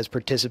has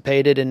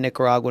participated in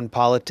Nicaraguan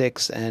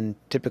politics and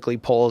typically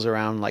polls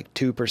around like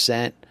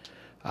 2%.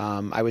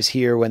 I was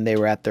here when they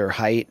were at their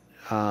height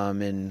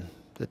in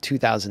the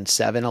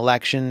 2007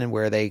 election,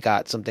 where they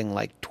got something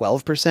like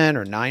 12%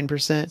 or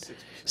 9%?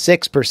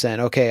 6%.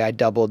 Okay, I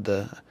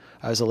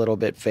was a little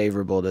bit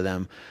favorable to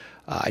them.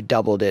 I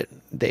doubled it.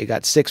 They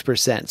got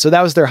 6%. So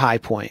that was their high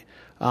point.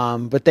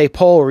 But they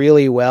poll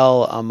really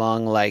well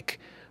among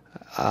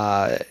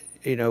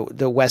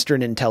the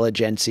Western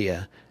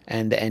intelligentsia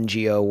and the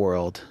NGO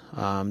world.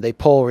 They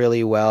poll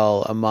really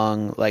well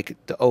among like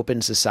the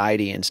Open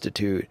Society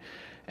Institute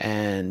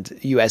and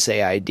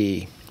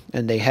USAID,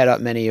 and they head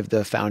up many of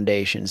the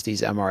foundations,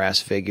 these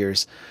MRS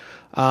figures.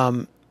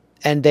 And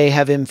they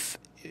have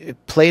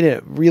played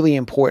a really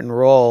important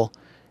role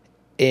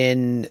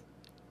in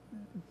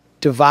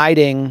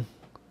dividing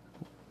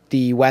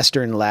the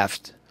Western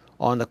left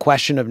on the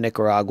question of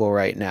Nicaragua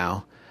right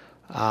now,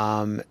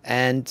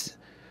 and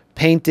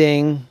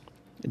painting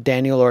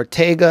Daniel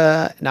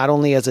Ortega not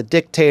only as a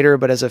dictator,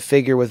 but as a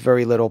figure with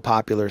very little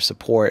popular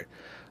support.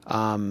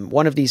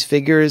 One of these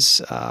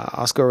figures,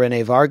 Oscar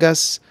René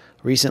Vargas,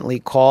 recently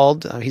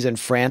called, he's in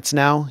France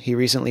now, he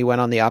recently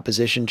went on the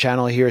opposition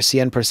channel here,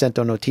 100%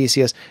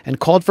 Noticias, and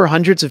called for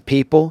hundreds of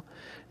people,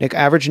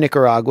 average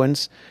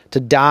Nicaraguans, to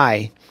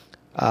die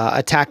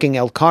attacking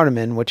El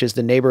Carmen, which is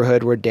the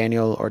neighborhood where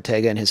Daniel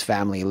Ortega and his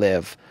family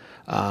live.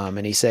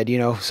 And he said,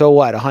 so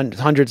what?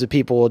 Hundreds of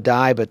people will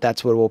die, but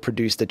that's what will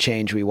produce the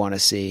change we want to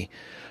see.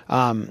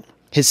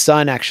 His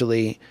son,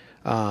 actually,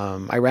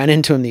 I ran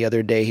into him the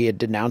other day. He had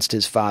denounced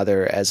his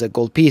father as a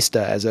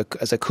golpista, as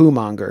a coup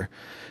monger.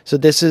 So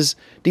this is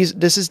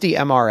the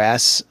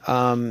MRS.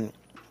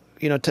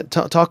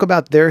 Talk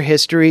about their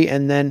history,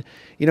 and then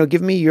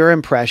give me your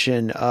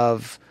impression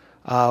of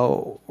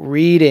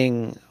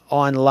reading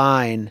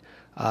online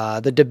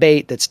the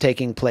debate that's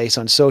taking place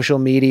on social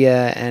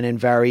media and in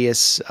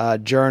various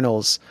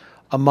journals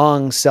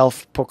among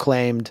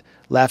self-proclaimed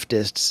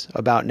leftists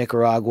about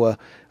Nicaragua,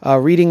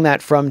 reading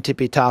that from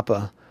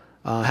Tipitapa,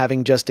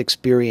 having just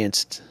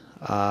experienced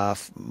a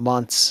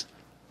months-long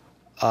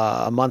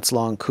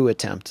coup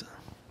attempt.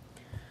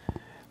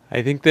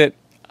 I think that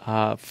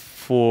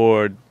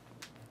for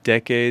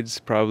decades,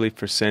 probably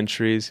for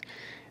centuries,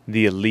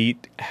 the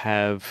elite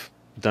have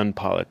done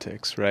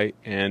politics, right?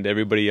 And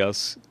everybody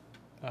else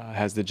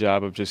has the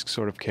job of just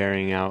sort of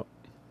carrying out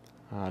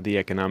the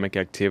economic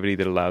activity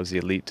that allows the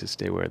elite to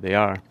stay where they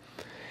are.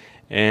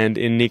 And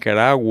in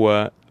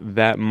Nicaragua,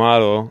 that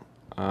model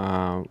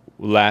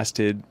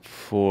lasted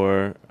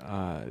for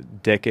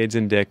decades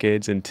and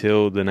decades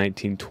until the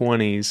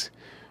 1920s,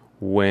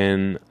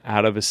 when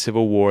out of a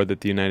civil war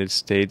that the United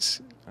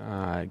States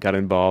got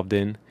involved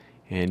in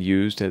and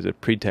used as a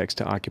pretext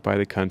to occupy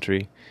the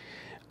country,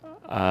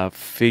 a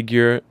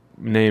figure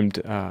named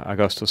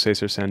Augusto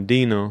Cesar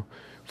Sandino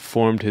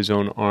formed his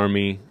own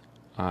army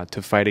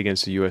to fight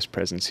against the U.S.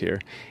 presence here.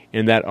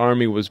 And that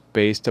army was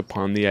based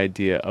upon the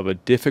idea of a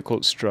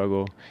difficult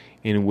struggle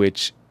in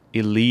which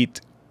elite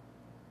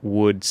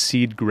would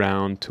cede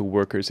ground to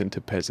workers and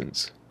to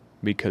peasants,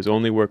 because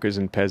only workers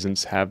and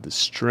peasants have the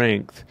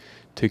strength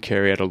to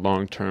carry out a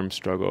long-term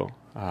struggle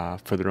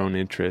for their own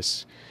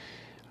interests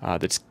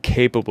that's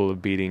capable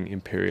of beating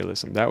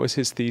imperialism. That was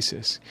his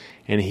thesis.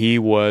 And he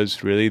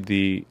was really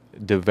the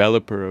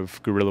developer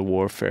of guerrilla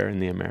warfare in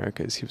the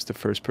Americas. He was the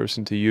first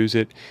person to use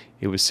it.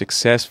 It was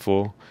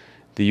successful.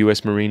 The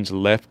U.S. Marines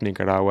left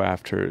Nicaragua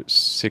after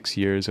 6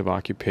 years of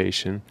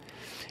occupation.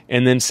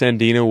 And then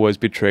Sandino was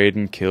betrayed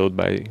and killed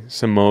by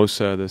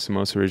Somoza. The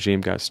Somoza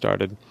regime got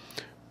started.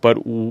 But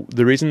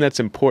the reason that's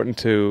important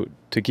to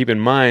keep in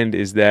mind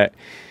is that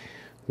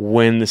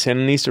when the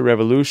Sandinista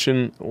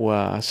revolution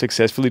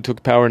successfully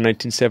took power in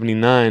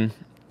 1979,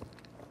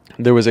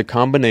 there was a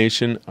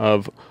combination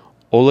of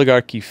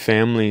oligarchy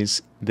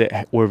families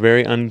that were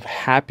very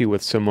unhappy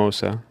with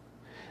Somoza,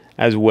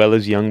 as well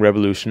as young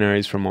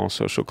revolutionaries from all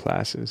social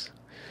classes.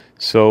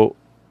 So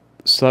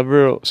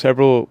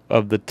several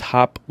of the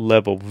top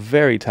level,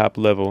 very top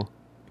level,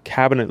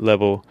 cabinet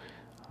level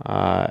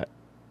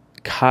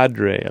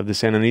cadre of the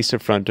Sandinista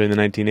front during the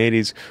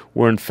 1980s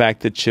were in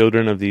fact the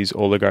children of these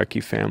oligarchy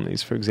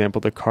families. For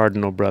example, the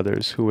Cardinal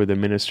brothers, who were the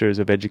ministers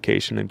of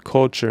education and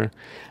culture,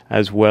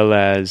 as well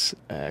as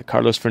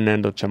Carlos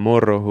Fernando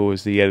Chamorro, who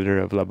was the editor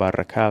of La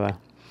Barricada.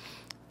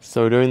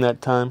 So during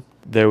that time,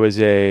 there was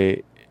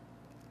a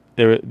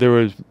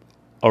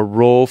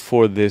role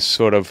for this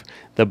sort of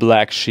the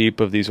black sheep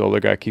of these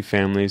oligarchy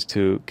families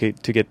to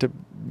get to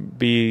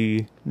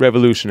be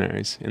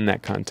revolutionaries in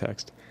that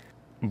context.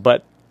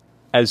 But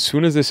as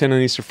soon as the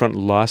Sandinista front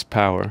lost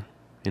power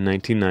in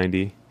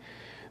 1990,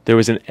 there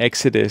was an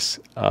exodus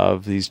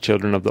of these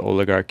children of the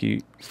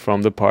oligarchy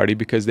from the party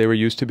because they were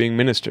used to being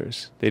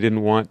ministers. They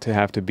didn't want to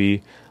have to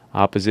be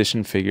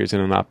opposition figures in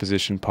an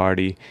opposition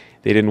party.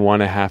 They didn't want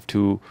to have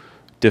to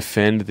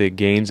defend the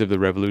gains of the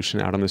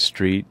revolution out on the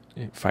street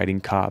fighting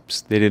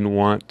cops. They didn't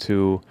want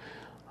to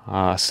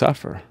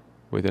suffer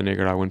with the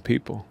Nicaraguan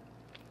people.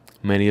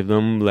 Many of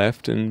them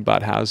left and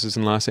bought houses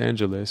in Los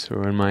Angeles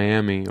or in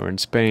Miami or in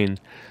Spain.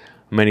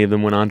 Many of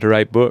them went on to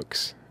write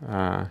books.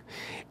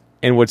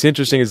 And what's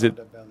interesting is that,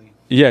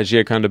 yeah,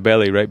 Gioconda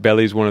Belli, right?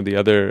 Belli is one of the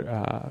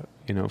other,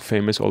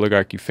 famous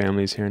oligarchy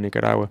families here in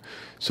Nicaragua.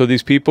 So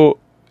these people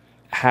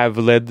have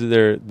led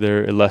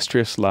their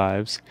illustrious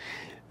lives.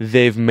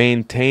 They've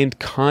maintained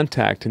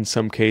contact in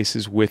some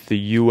cases with the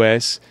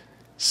U.S.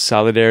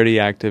 solidarity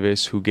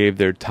activists who gave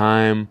their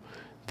time,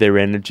 their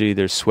energy,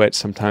 their sweat,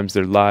 sometimes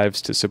their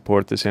lives to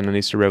support the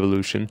Sandinista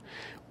revolution,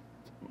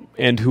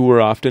 and who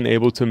were often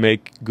able to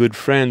make good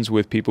friends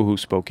with people who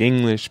spoke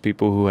English,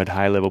 people who had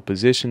high-level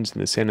positions in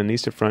the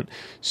Sandinista front.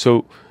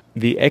 So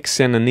the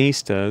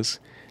ex-Sandinistas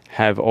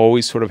have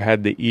always sort of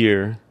had the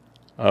ear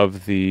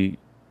of the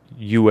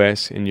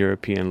U.S. and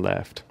European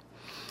left.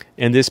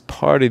 And this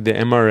party, the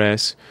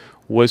MRS,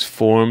 was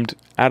formed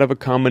out of a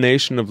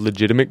combination of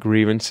legitimate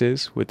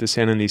grievances with the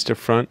Sandinista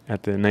front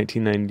at the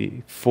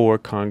 1994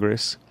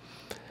 Congress,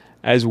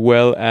 as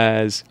well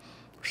as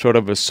sort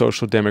of a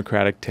social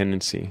democratic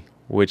tendency,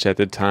 which at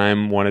the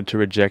time wanted to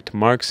reject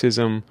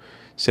Marxism,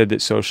 said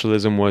that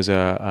socialism was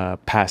a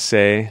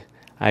passé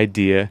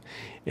idea,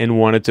 and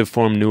wanted to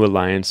form new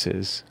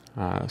alliances.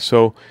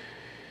 So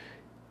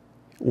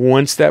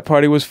once that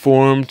party was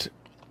formed,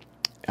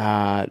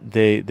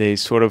 they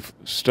sort of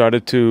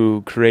started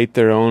to create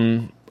their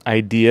own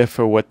idea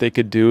for what they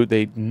could do.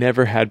 They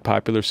never had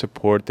popular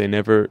support. They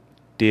never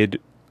did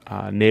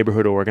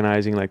neighborhood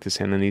organizing like the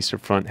Sandinista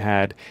front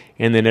had,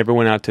 and they never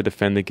went out to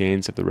defend the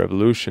gains of the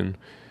revolution.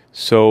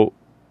 So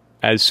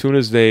as soon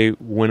as they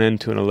went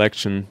into an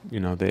election,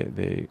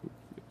 they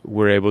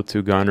were able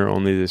to garner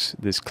only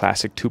this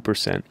classic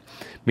 2%.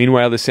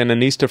 Meanwhile, the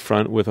Sandinista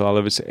front, with all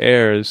of its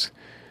heirs,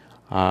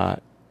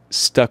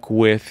 stuck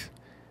with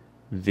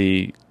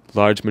the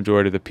large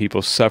majority of the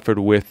people, suffered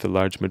with the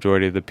large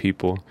majority of the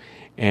people,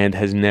 and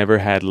has never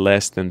had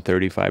less than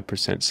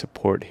 35%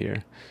 support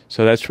here.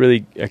 So that's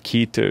really a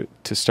key to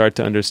start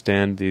to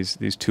understand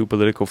these two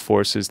political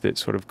forces that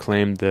sort of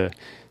claim the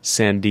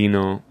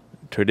Sandino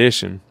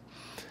tradition.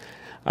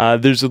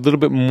 There's a little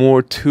bit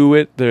more to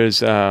it.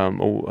 There's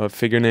a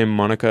figure named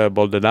Monica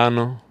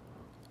Bolderano,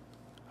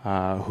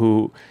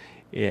 who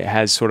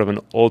has sort of an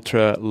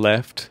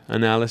ultra-left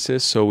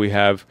analysis. So we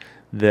have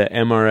the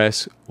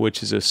MRS,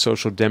 which is a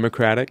social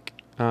democratic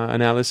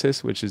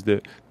analysis, which is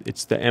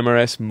it's the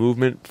MRS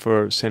movement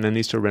for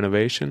Sandinista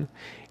renovation.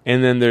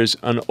 And then there's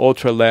an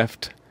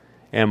ultra-left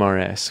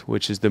MRS,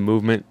 which is the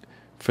movement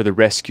for the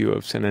rescue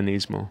of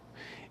Sandinismo.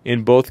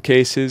 In both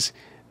cases,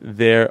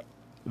 they're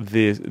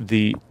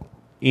the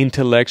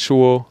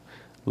intellectual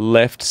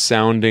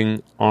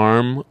left-sounding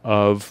arm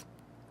of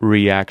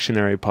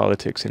reactionary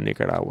politics in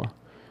Nicaragua,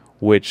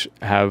 which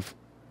have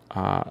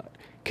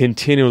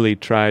continually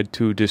tried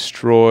to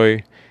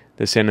destroy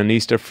the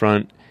Sandinista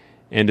front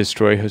and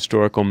destroy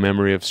historical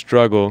memory of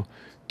struggle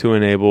to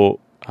enable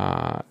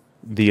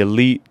the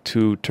elite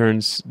to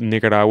turn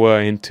Nicaragua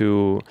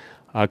into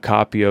a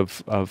copy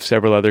of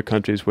several other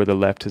countries where the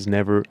left has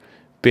never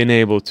been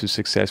able to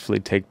successfully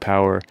take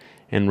power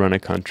and run a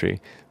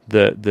country.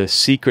 The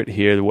secret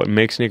here, what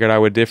makes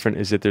Nicaragua different,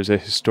 is that there's a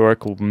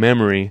historical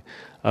memory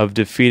of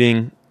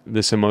defeating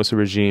the Somoza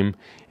regime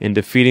and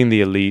defeating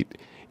the elite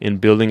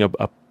and building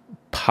a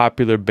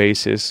popular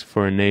basis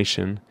for a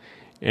nation.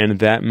 And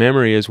that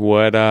memory is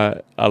what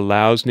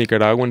allows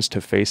Nicaraguans to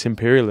face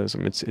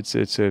imperialism.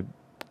 It's a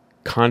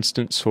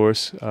constant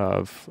source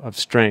of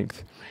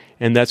strength,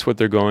 and that's what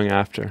they're going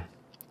after.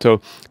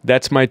 So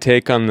that's my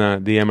take on the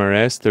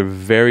MRS. They're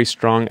very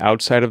strong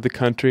outside of the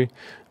country.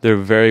 They're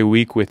very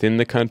weak within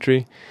the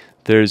country.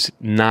 There's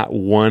not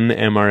one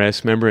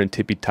MRS member in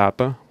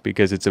Tipitapa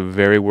because it's a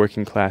very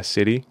working class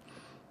city.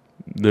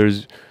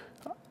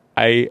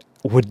 I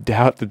would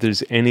doubt that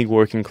there's any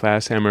working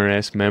class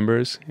MRS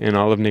members in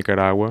all of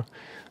Nicaragua.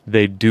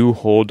 They do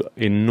hold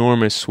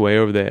enormous sway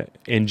over the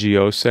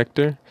NGO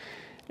sector,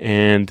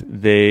 and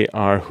they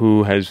are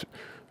who has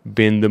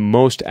been the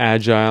most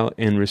agile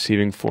in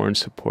receiving foreign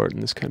support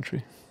in this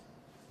country.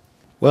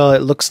 Well,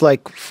 it looks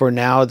like for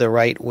now the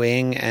right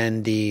wing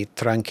and the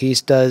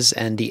Sandinistas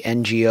and the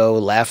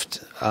NGO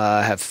left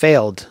have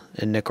failed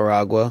in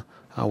Nicaragua.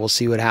 We'll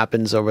see what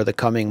happens over the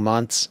coming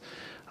months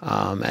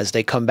as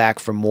they come back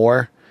for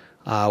more.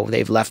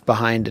 They've left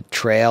behind a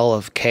trail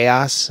of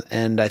chaos,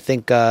 and I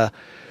think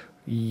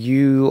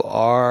you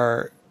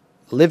are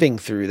living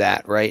through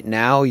that right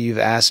now. You've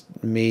asked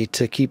me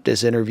to keep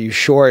this interview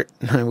short.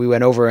 We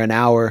went over an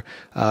hour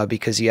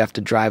because you have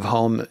to drive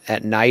home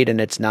at night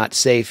and it's not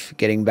safe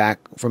getting back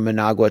from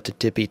Managua to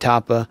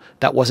Tipitapa.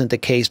 That wasn't the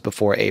case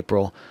before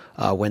April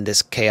when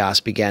this chaos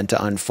began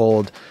to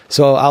unfold.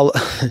 So I'll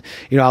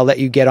let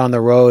you get on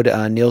the road,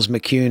 Nils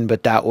McCune,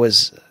 but that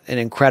was an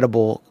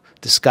incredible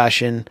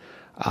discussion.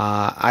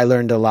 I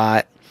learned a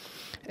lot,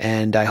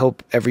 and I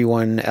hope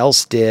everyone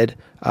else did.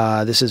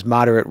 This is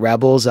Moderate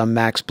Rebels. I'm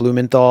Max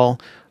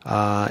Blumenthal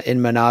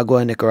in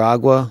Managua,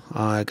 Nicaragua.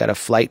 I got a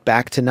flight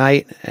back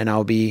tonight, and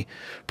I'll be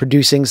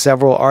producing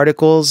several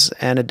articles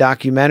and a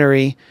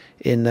documentary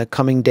in the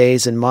coming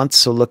days and months,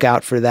 so look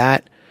out for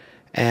that.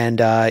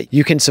 And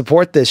you can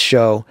support this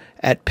show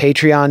at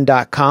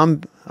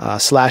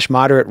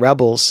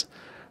patreon.com/moderaterebels.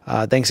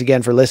 Thanks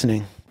again for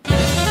listening.